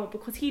that power,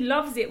 because he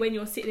loves it when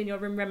you're sitting in your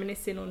room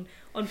reminiscing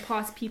on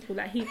past people.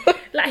 Like,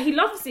 he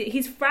loves it.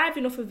 He's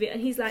thriving off of it,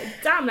 and he's like,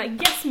 damn, like,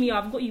 yes, Mia,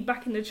 I've got you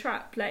back in the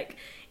trap. Like,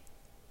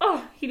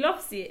 oh, he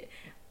loves it.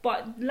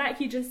 But like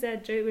you just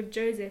said, with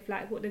Joseph,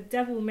 like, what the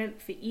devil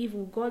meant for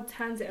evil, God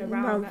turns it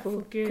around, like,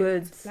 for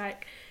good.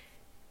 Like,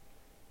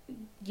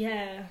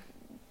 yeah.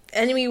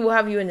 Enemy will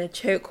have you in a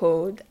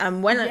chokehold,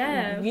 and when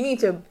you need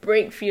to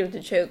break free of the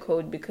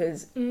chokehold,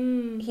 because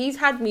he's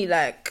had me,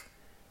 like,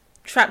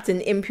 trapped in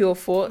impure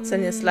thoughts,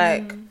 and it's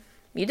like,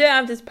 you don't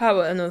have this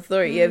power and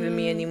authority over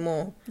me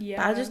anymore. But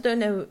I just don't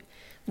know,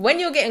 when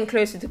you're getting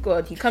closer to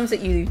God, he comes at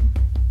you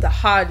the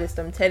hardest,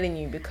 I'm telling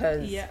you,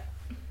 because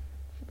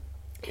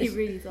he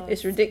really does.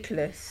 It's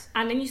ridiculous.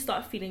 And then you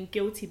start feeling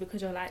guilty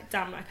because you're like,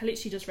 damn, like, I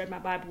literally just read my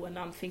Bible and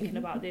now I'm thinking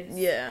about this.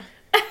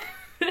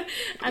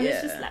 And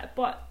it's just like,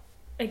 but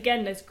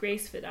again, there's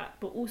grace for that,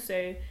 but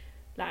also,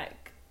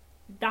 like,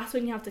 that's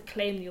when you have to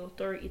claim the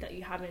authority that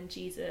you have in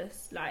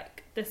Jesus.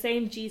 Like, the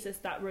same Jesus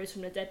that rose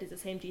from the dead is the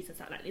same Jesus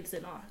that, like, lives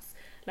in us.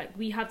 Like,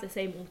 we have the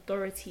same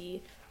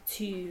authority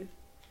to,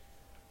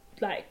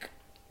 like,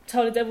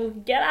 tell the devil,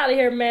 get out of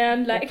here,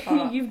 man. Like,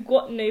 you've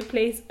got no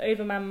place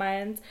over my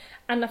mind.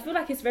 And I feel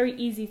like it's very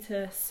easy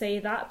to say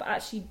that, but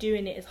actually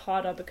doing it is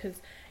harder,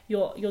 because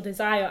your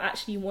desire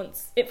actually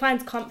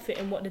finds comfort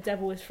in what the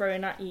devil is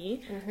throwing at you.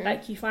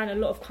 Like, you find a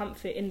lot of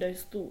comfort in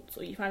those thoughts,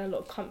 or you find a lot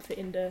of comfort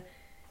in the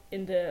I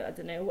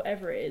don't know,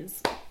 whatever it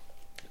is.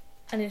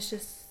 And it's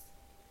just,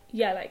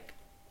 like,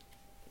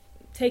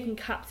 taking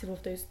captive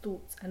of those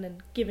thoughts and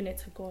then giving it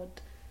to God.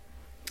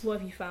 What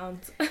have you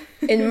found?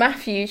 In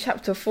Matthew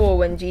chapter 4,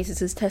 when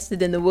Jesus is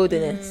tested in the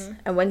wilderness,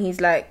 and when he's,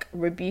 like,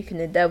 rebuking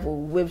the devil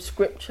with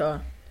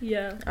scripture.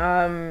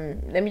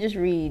 Let me just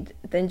read.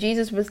 Then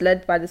Jesus was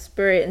led by the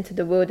Spirit into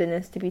the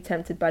wilderness to be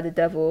tempted by the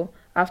devil.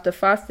 After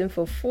fasting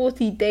for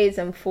 40 days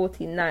and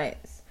 40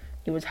 nights,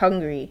 he was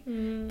hungry.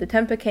 The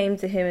tempter came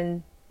to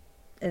him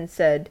and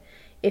said,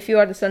 "If you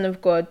are the Son of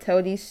God,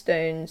 tell these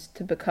stones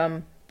to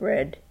become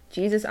bread."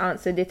 Jesus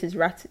answered, "It is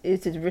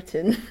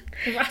written."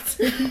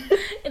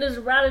 It is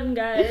written,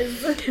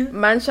 guys.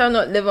 "Man shall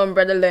not live on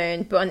bread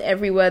alone, but on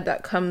every word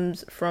that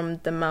comes from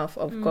the mouth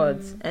of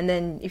God." And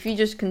then if you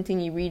just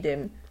continue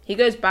reading, he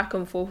goes back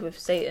and forth with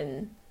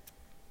Satan,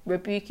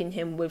 rebuking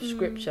him with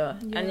scripture.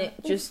 And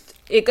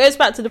it goes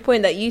back to the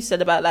point that you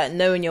said about, like,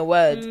 knowing your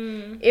word.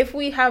 If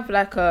we have,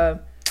 like,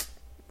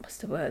 what's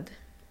the word?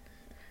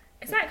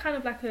 It's like kind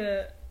of like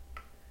a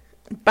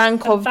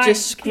bank of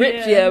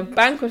scripture.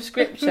 Bank of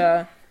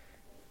scripture.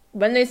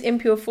 When those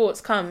impure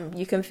thoughts come,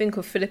 you can think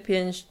of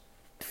Philippians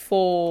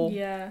 4.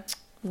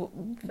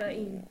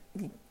 13.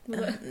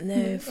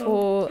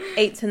 4,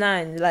 8 to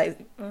 9.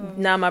 Like,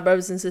 now, my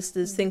brothers and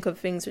sisters, think of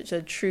things which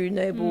are true,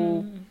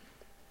 noble,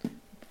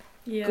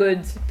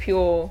 good,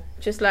 pure.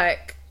 Just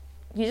like,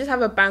 you just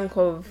have a bank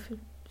of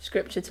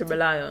scripture to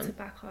rely on. To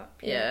back up.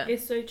 Yeah.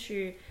 It's so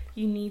true.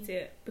 You need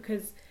it,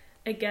 because,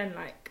 again,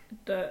 like,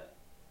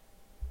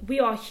 we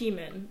are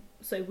human,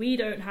 so we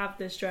don't have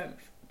the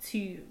strength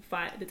to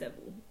fight the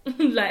devil.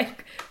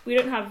 Like, we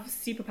don't have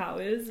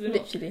superpowers.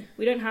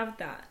 We don't have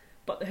that.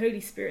 But the Holy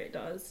Spirit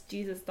does.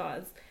 Jesus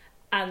does.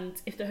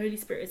 And if the Holy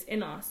Spirit is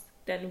in us,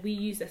 then we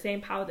use the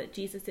same power that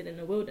Jesus did in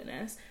the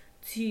wilderness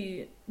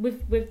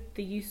with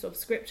the use of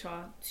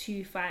scripture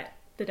to fight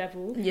the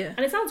devil. And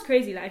it sounds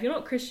crazy. Like, if you're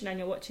not Christian and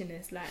you're watching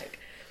this, like,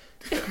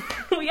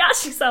 we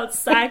actually sound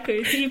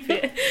psycho,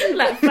 stupid.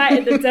 Like,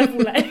 fighting the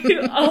devil. Like,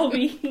 who are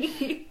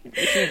we?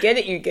 If you get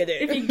it, you get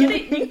it. If you get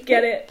it, you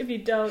get it. If you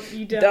don't,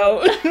 you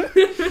don't.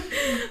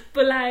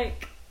 But,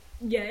 like,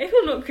 if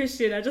you're not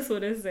Christian, I just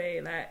want to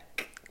say,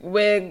 like,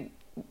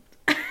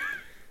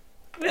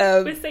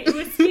 We're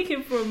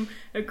speaking from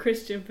a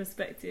Christian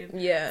perspective.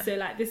 Yeah. So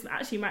like this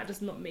actually might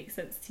just not make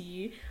sense to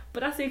you,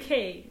 but that's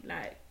okay.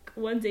 Like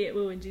one day it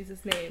will, in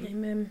Jesus' name.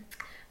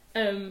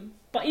 Amen.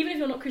 But even if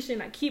you're not Christian,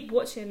 like keep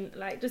watching,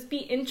 like just be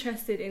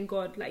interested in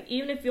God. Like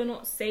even if you're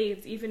not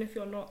saved, even if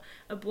you're not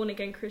a born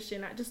again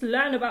Christian, like just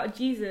learn about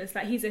Jesus.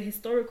 Like he's a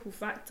historical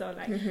factor.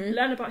 Like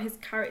learn about his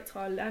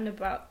character. Learn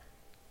about.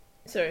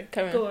 Sorry,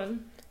 come on. Go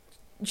on.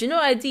 Do you know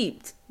what I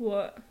deeped?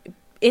 What?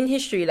 In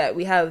history, like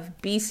we have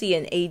BC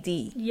and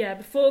AD. Yeah,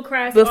 before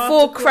Christ.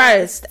 Before after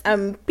Christ,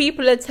 and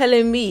people are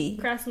telling me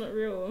Christ's not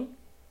real.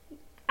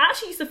 I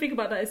actually used to think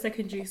about that in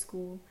secondary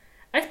school.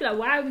 I used to be like,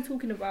 why are we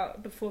talking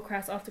about before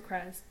Christ, after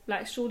Christ?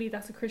 Like, surely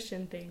that's a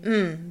Christian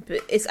thing. But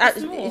it's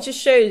actually, it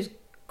just shows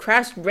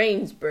Christ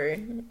reigns, bro.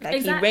 Like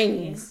Exactly. he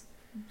reigns.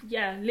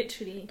 Yeah,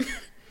 literally.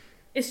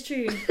 It's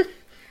true.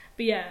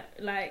 But yeah,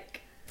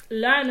 like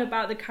learn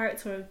about the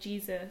character of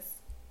Jesus,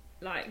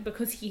 like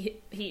because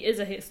he is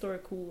a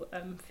historical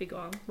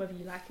figure, whether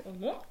you like it or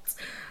not.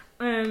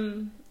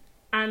 And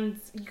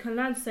you can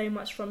learn so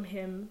much from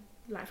him,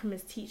 like from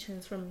his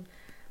teachings, from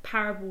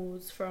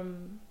parables,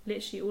 from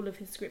literally all of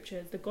his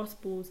scriptures, the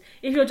Gospels.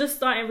 If you're just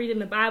starting reading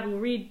the Bible,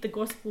 read the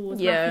Gospels,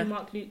 Matthew,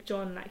 Mark, Luke,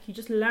 John. Like you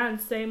just learn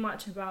so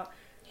much about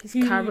His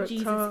who character.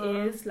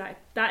 Jesus is. Like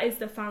that is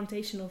the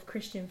foundation of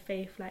Christian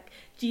faith. Like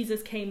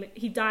Jesus came,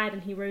 he died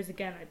and he rose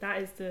again. Like that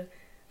is the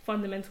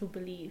fundamental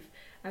belief.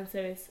 And so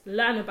it's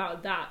learn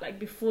about that, like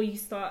before you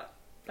start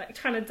like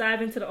trying to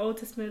dive into the Old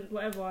Testament,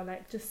 whatever.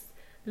 Like just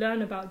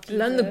learn about Jesus.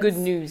 Learn the good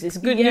news. It's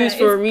good news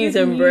for a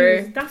reason,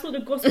 bro. That's what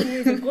the gospel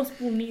is. The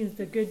gospel means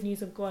the good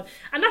news of God.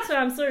 And that's why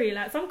I'm sorry,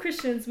 like some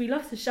Christians, we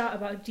love to shout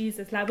about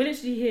Jesus. Like we're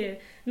literally here,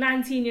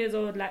 19 years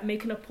old, like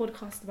making a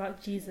podcast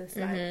about Jesus.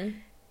 Like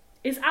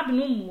it's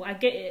abnormal. I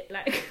get it.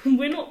 Like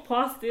we're not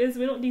pastors.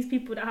 We're not these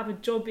people that have a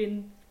job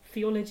in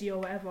theology or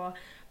whatever.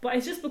 But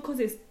it's just because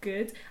it's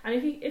good. And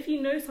if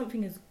you know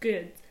something is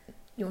good,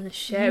 you want to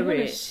share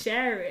it.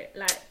 Share it.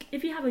 Like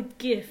if you have a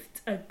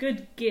gift, a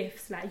good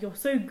gift, like you're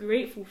so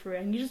grateful for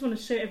it, and you just want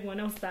to show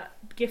everyone else that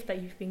gift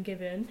that you've been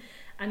given.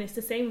 And it's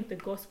the same with the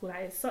gospel.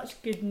 Like it's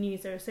such good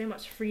news. There is so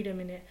much freedom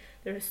in it.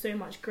 There is so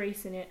much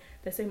grace in it.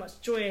 There's so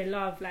much joy,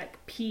 love,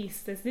 like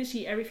peace. There's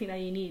literally everything that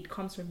you need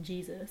comes from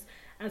Jesus.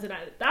 And so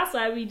like, that's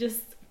why we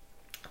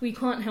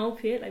can't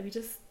help it. Like we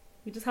just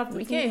have to.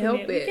 We can't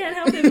help it. We can't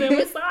help it, man.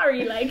 We're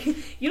sorry. Like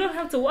you don't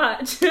have to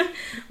watch.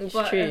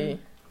 It's true.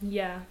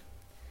 Yeah.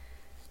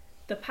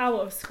 The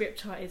power of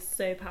scripture is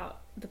so powerful.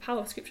 The power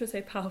of scripture is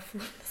so powerful.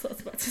 That's what I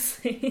was about to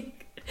say.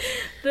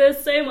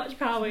 There's so much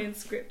power in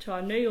scripture.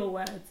 Know your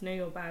words. Know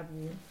your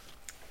Bible.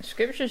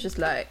 Scripture's just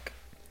like,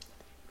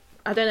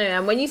 I don't know.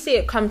 And when you see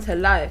it come to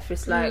life,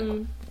 it's like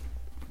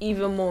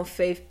even more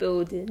faith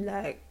building.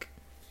 Like,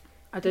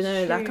 I don't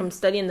know. Like I'm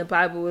studying the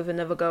Bible with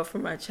another girl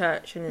from my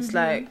church, and it's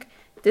like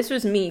this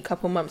was me a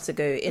couple months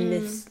ago in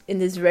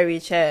this very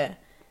chair,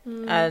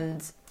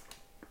 and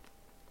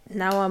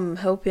now I'm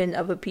helping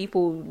other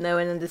people know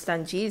and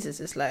understand Jesus.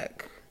 It's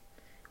like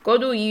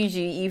God will use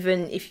you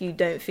even if you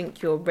don't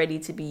think you're ready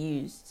to be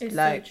used. It's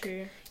like so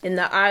true. In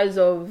the eyes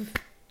of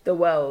the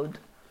world,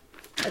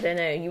 I don't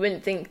know, you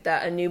wouldn't think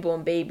that a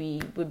newborn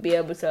baby would be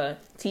able to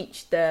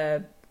teach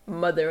their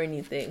mother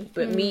anything.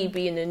 But me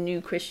being a new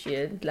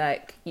Christian,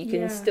 like you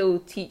can still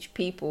teach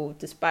people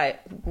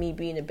despite me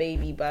being a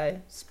baby by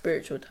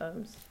spiritual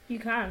terms. You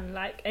can.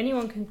 Like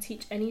anyone can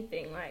teach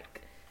anything.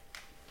 Like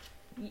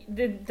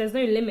there's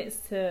no limits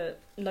to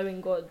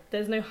knowing God.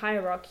 There's no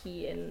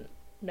hierarchy in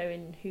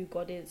knowing who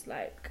God is.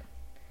 Like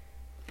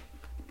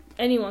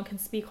anyone can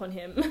speak on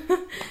him.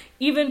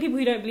 Even people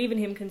who don't believe in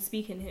him can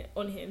speak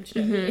on him. Do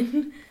you know what I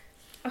mean?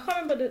 I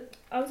can't remember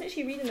I was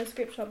actually reading a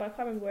scripture, but I can't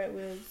remember where it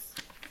was.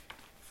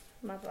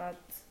 My bad.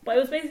 But it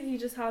was basically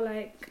just how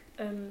like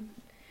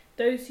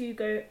those who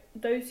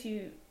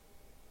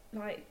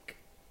like,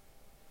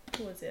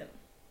 what was it?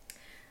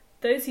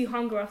 Those who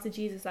hunger after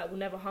Jesus like will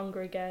never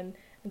hunger again.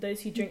 And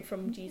those who drink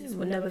from Jesus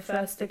will never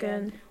thirst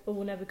again, or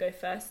will never go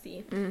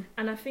thirsty.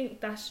 And I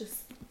think that's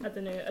just, I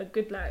don't know, a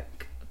good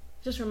like,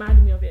 just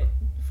reminded me of it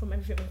from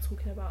everything we're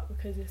talking about,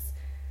 because it's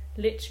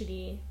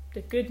literally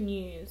the good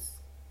news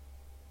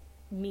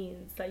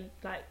means that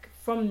like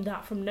from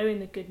knowing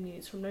the good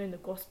news, from knowing the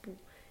gospel,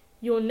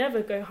 you'll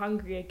never go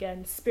hungry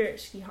again,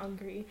 spiritually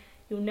hungry.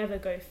 You'll never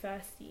go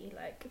thirsty.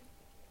 Like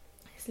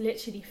it's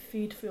literally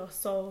food for your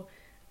soul,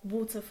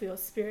 water for your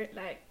spirit.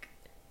 Like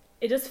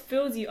it just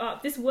fills you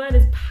up. This word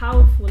is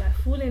powerful. Like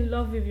fall in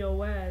love with your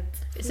word.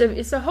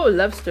 It's a whole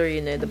love story,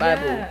 you know, the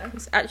Bible. Yeah.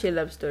 It's actually a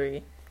love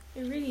story.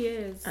 It really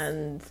is.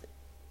 And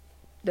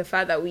the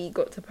fact that we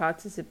got to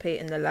participate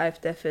in the life,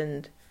 death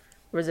and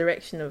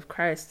resurrection of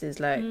Christ is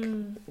like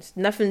it's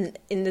nothing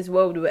in this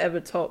world will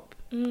ever top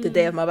the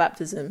day of my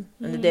baptism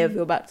and the day of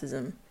your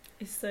baptism.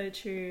 It's so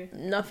true.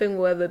 Nothing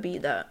will ever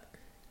beat that.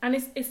 And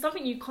it's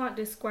something you can't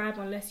describe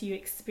unless you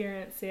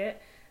experience it.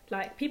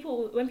 Like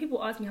when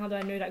people ask me how do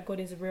I know that God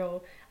is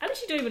real, I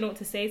actually don't even know what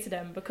to say to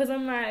them, because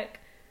I'm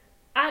like,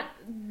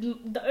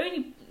 the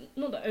only,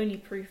 not the only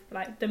proof, but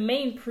like the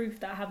main proof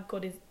that I have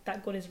God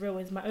is real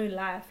is my own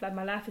life. Like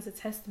my life is a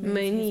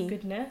testimony to His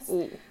goodness.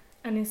 Ooh.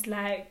 And it's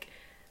like,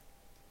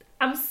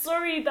 I'm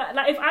sorry that,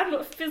 like, if I've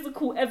not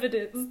physical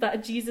evidence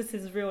that Jesus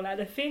is real, like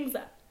the things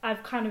that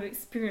I've kind of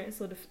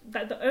experienced, or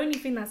the only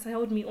thing that's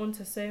held me on to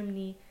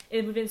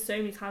within so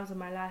many times of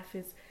my life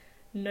is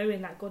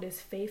knowing that God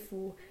is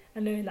faithful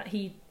and knowing that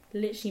He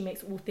literally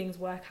makes all things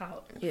work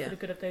out for the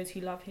good of those who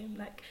love Him.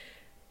 Like,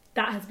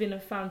 that has been a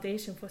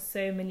foundation for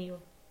so many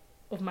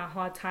of my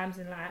hard times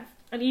in life,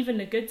 and even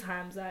the good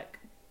times, like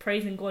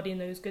praising God in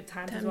those good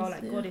times as well.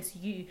 Like, God is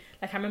you.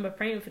 Like, I remember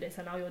praying for this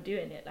and now you're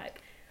doing it.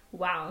 Like,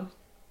 wow.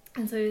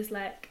 And so it's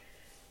like,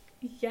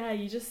 yeah,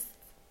 you just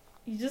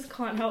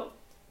can't help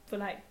but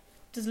like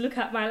just look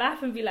at my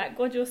life and be like,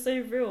 God, you're so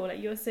real.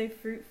 Like, you're so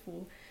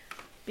fruitful.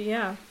 But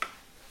yeah,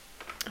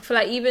 I feel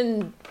like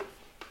even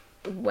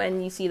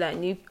when you see like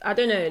I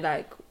don't know,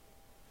 like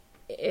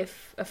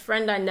if a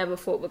friend I never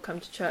thought would come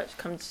to church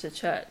comes to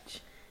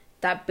church,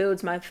 that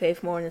builds my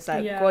faith more, and it's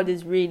like God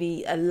is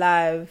really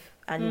alive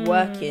and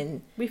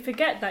working. We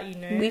forget that,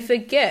 we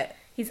forget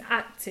He's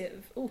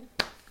active. Ooh,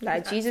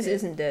 like Jesus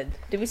isn't dead.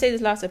 Did we say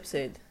this last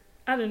episode?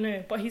 I don't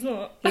know, but He's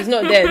not. He's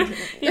not dead.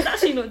 He's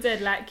actually not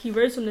dead. Like, He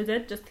rose from the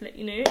dead, just to let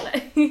you know.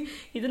 Like, He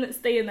didn't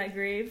stay in that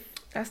grave.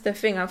 That's the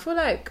thing. I feel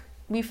like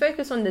we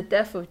focus on the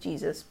death of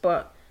Jesus,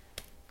 but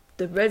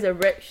the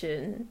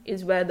resurrection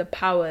is where the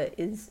power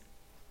is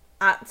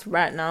at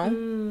right now.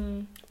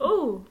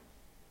 Oh,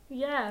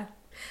 yeah.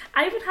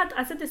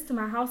 I said this to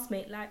my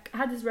housemate, like, I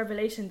had this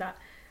revelation that,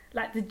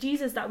 like, the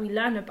Jesus that we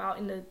learn about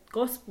in the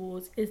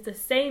Gospels is the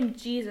same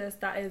Jesus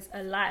that is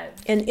alive.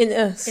 And in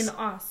us. In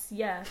us,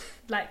 yeah.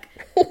 Like,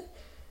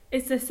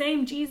 it's the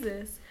same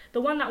Jesus. The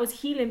one that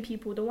was healing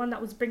people, the one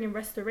that was bringing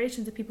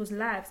restoration to people's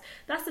lives.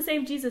 That's the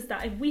same Jesus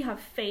that if we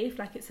have faith,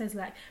 like it says,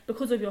 like,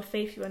 because of your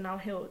faith you are now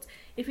healed.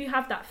 If you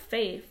have that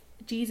faith,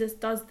 Jesus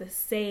does the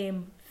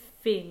same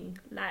thing.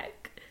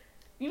 Like,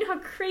 you know how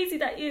crazy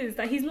that is?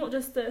 That He's not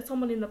just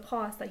someone in the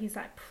past, that He's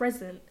like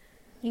present.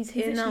 He's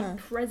here now.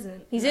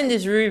 Present. He's like, in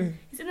this room.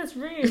 He's in this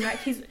room. Like,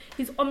 he's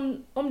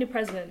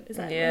omnipresent. It's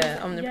like,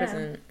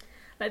 omnipresent. Yeah.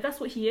 Like, that's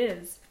what He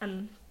is.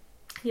 And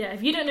yeah,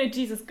 if you don't know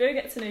Jesus, go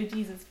get to know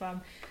Jesus,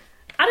 fam.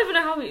 I don't even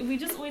know how we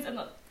just always end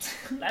up.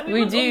 Like,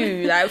 we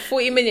do like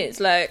 40 minutes.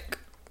 Like,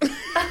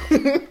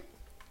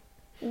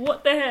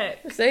 what the heck?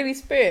 It's the Holy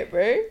Spirit,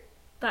 bro.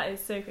 That is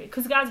so great.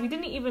 Because guys, we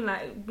didn't even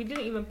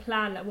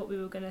plan like what we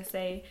were gonna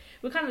say.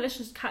 We're kind of, let's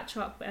just catch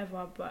up,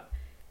 whatever. But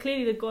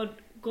clearly,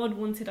 God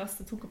wanted us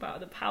to talk about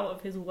the power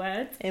of His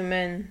word.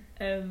 Amen.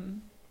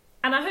 And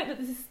I hope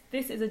that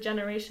this is a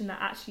generation that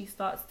actually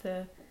starts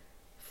to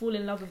fall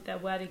in love with their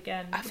word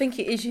again. I think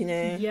it is, you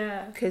know.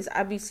 Yeah. Because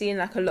I've been seeing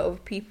like a lot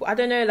of people. I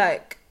don't know,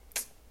 like,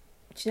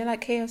 do you know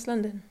like Chaos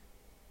London?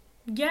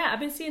 Yeah, I've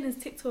been seeing his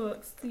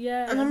TikToks.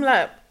 Yeah. And I'm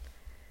like,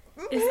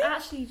 it's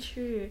actually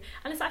true.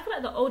 And I feel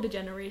like the older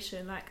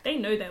generation, like, they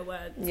know their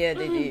words. Yeah,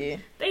 they do.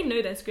 They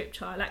know their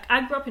scripture. Like,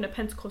 I grew up in a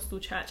Pentecostal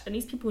church and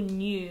these people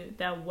knew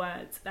their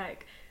words.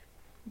 Like,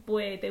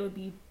 boy, they would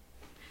be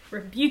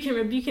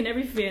rebuking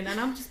everything, and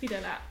I'm just be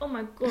there like, oh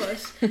my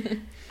gosh.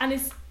 And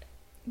it's,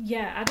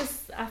 yeah,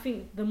 I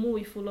think the more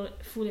we fall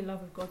in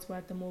love with God's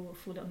word, the more we'll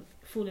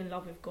fall in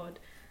love with God.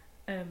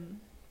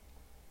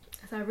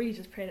 So I really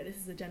just pray that this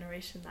is a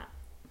generation that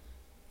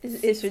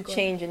it's for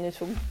change and it's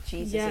for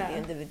Jesus at the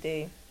end of the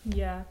day.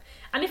 Yeah.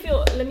 And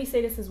let me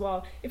say this as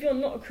well, if you're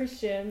not a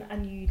Christian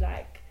and you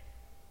like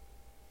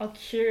are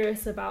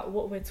curious about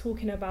what we're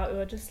talking about,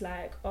 or just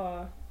like,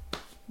 oh,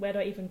 where do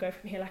I even go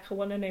from here? Like, I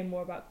want to know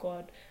more about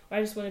God, or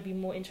I just want to be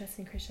more interested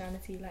in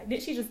Christianity. Like,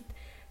 literally just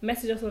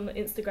message us on the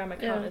Instagram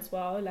account as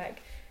well.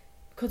 Like,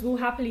 because we'll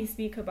happily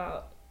speak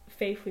about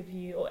faith with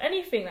you, or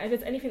anything. Like, if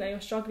there's anything that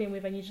you're struggling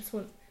with and you just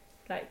want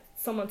like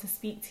someone to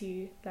speak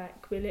to,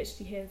 like, we're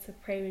literally here to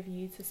pray with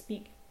you, to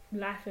speak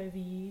life over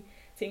you,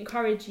 to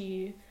encourage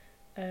you.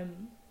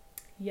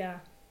 Yeah.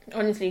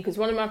 Honestly, because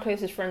one of my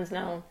closest friends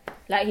now,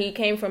 like, he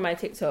came from my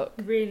TikTok.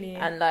 Really?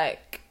 And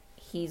like,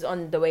 he's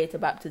on the way to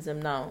baptism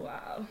now.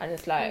 Wow. And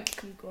it's like,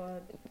 thank you,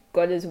 God.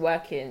 God is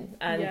working.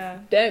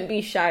 And don't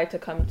be shy to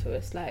come to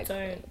us. Like,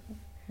 don't.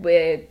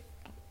 We're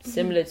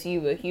similar to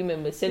you. We're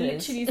human. We're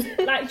sinners.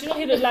 Literally, like, do you not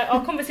hear that? Like,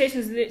 our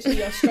conversations are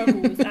literally our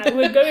struggles. Like,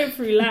 we're going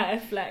through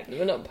life. Like,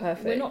 we're not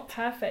perfect. We're not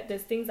perfect.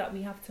 There's things that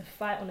we have to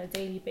fight on a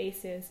daily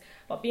basis.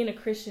 But being a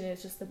Christian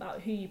is just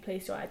about who you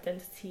place your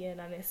identity in.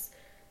 And it's,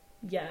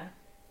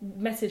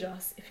 message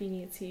us if you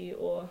need to,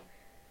 or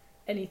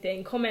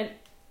anything. Comment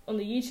on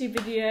the YouTube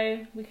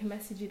video. We can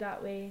message you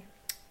that way.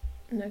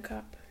 No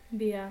cap.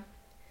 But yeah.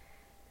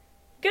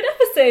 Good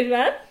episode,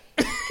 man.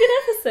 Good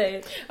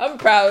episode. I'm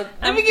proud.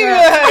 Let me give you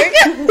a hug.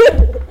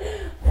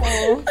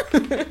 Oh.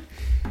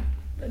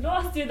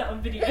 Not us doing that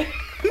on video.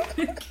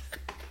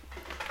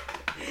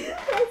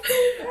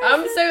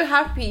 I'm so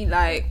happy.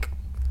 Like,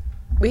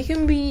 we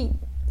can be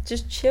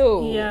just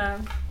chill.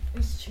 Yeah,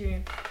 it's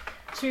true.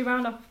 Should we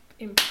round up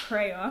in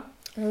prayer?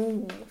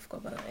 Oh, I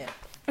forgot about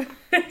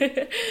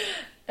that.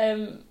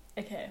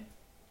 Okay.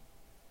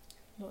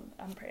 Lord,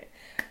 I'm praying.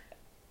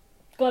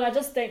 God, I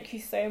just thank you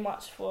so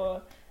much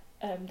for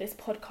this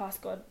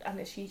podcast, God, and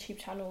this YouTube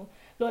channel.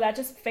 Lord, I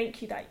just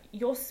thank you that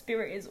your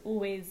spirit is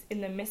always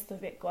in the midst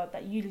of it, God,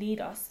 that you lead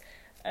us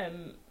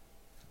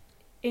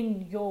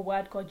in your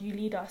word, God. You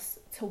lead us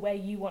to where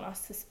you want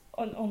us to,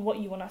 on what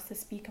you want us to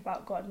speak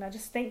about, God. And I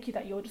just thank you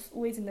that you're just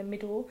always in the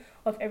middle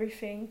of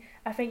everything.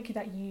 I thank you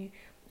that you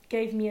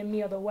gave me and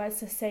Mia the words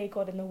to say,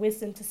 God, and the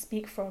wisdom to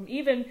speak from.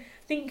 Even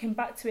thinking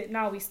back to it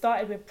now, we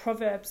started with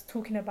Proverbs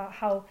talking about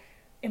how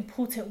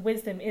important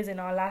wisdom is in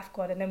our life,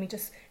 God, and then we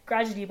just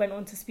gradually went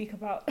on to speak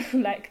about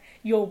like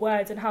your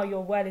words and how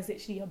your word is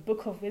literally a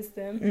book of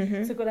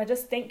wisdom. So God, I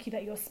just thank you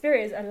that your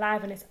spirit is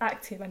alive and it's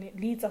active and it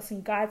leads us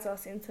and guides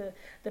us into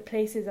the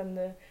places and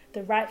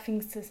the right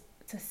things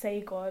to say,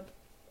 God.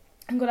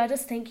 And God, I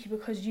just thank you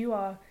because you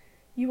are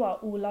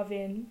all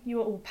loving,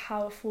 you are all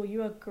powerful,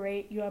 you are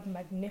great, you are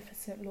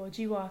magnificent, Lord.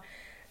 You are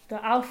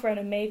the Alpha and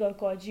Omega,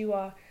 God. You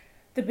are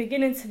the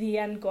beginning to the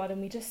end, God, and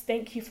we just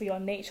thank you for your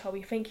nature.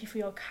 We thank you for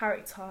your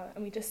character,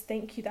 and we just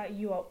thank you that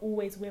you are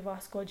always with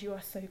us, God. You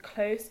are so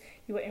close.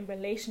 You are in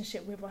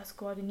relationship with us,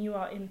 God, and you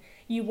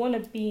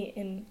want to be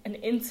in an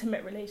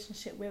intimate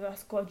relationship with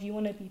us, God. You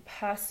want to be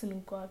personal,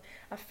 God.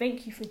 I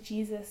thank you for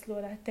Jesus,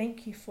 Lord. I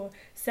thank you for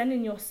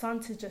sending your Son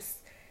to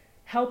just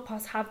help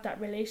us have that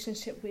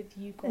relationship with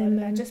you, God. Amen.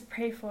 And I just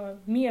pray for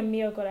me and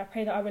Mia, God. I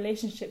pray that our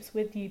relationships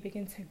with you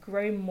begin to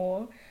grow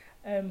more.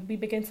 We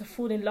begin to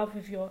fall in love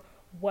with your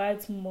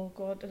words more,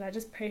 God. And I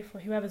just pray for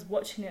whoever's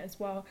watching it as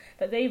well,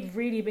 that they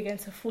really begin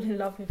to fall in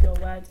love with your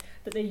words,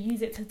 that they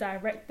use it to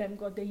direct them,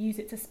 God. They use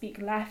it to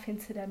speak life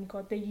into them,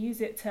 God. They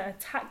use it to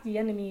attack the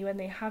enemy when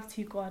they have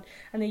to, God.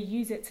 And they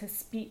use it to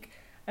speak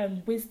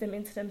wisdom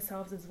into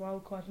themselves as well,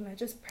 God. And I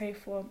just pray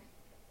for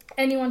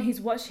anyone who's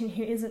watching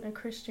who isn't a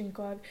Christian,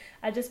 God,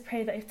 I just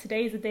pray that if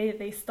today is the day that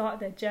they start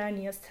their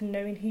journey as to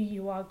knowing who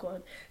you are,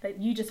 God, that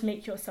you just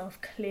make yourself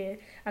clear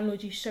and,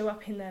 Lord, you show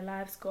up in their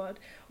lives, God.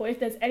 Or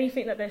if there's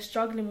anything that they're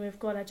struggling with,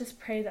 God, I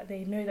just pray that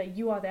they know that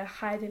you are their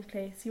hiding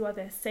place, you are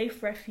their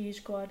safe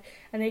refuge, God,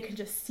 and they can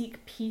just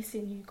seek peace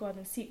in you, God,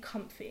 and seek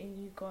comfort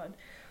in you, God.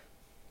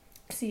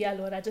 So yeah,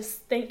 Lord, I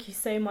just thank you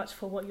so much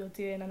for what you're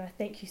doing, and I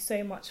thank you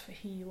so much for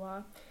who you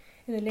are.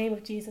 In the name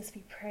of Jesus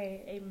we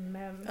pray,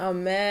 amen.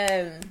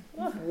 Amen.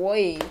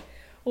 Oh.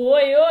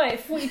 Oi,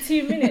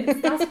 42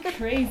 minutes, that's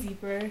crazy,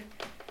 bro.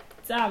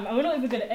 Damn, and we're not even gonna